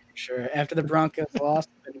watch that for sure. After the Broncos lost,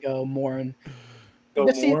 I'm gonna go mourn. Go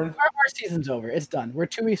Season, mourn. our season's over. It's done. We're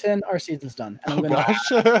 2 weeks in. Our season's done. And I'm Oh gonna, gosh.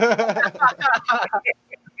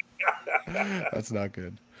 That's not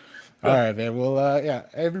good. All right, man. Well, yeah.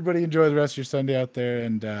 Everybody enjoy the rest of your Sunday out there,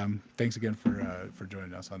 and thanks again for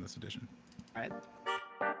joining us on this edition. All right.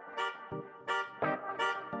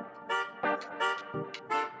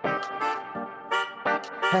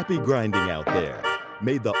 Happy grinding out there.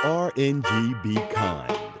 May the RNG be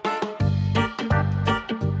kind.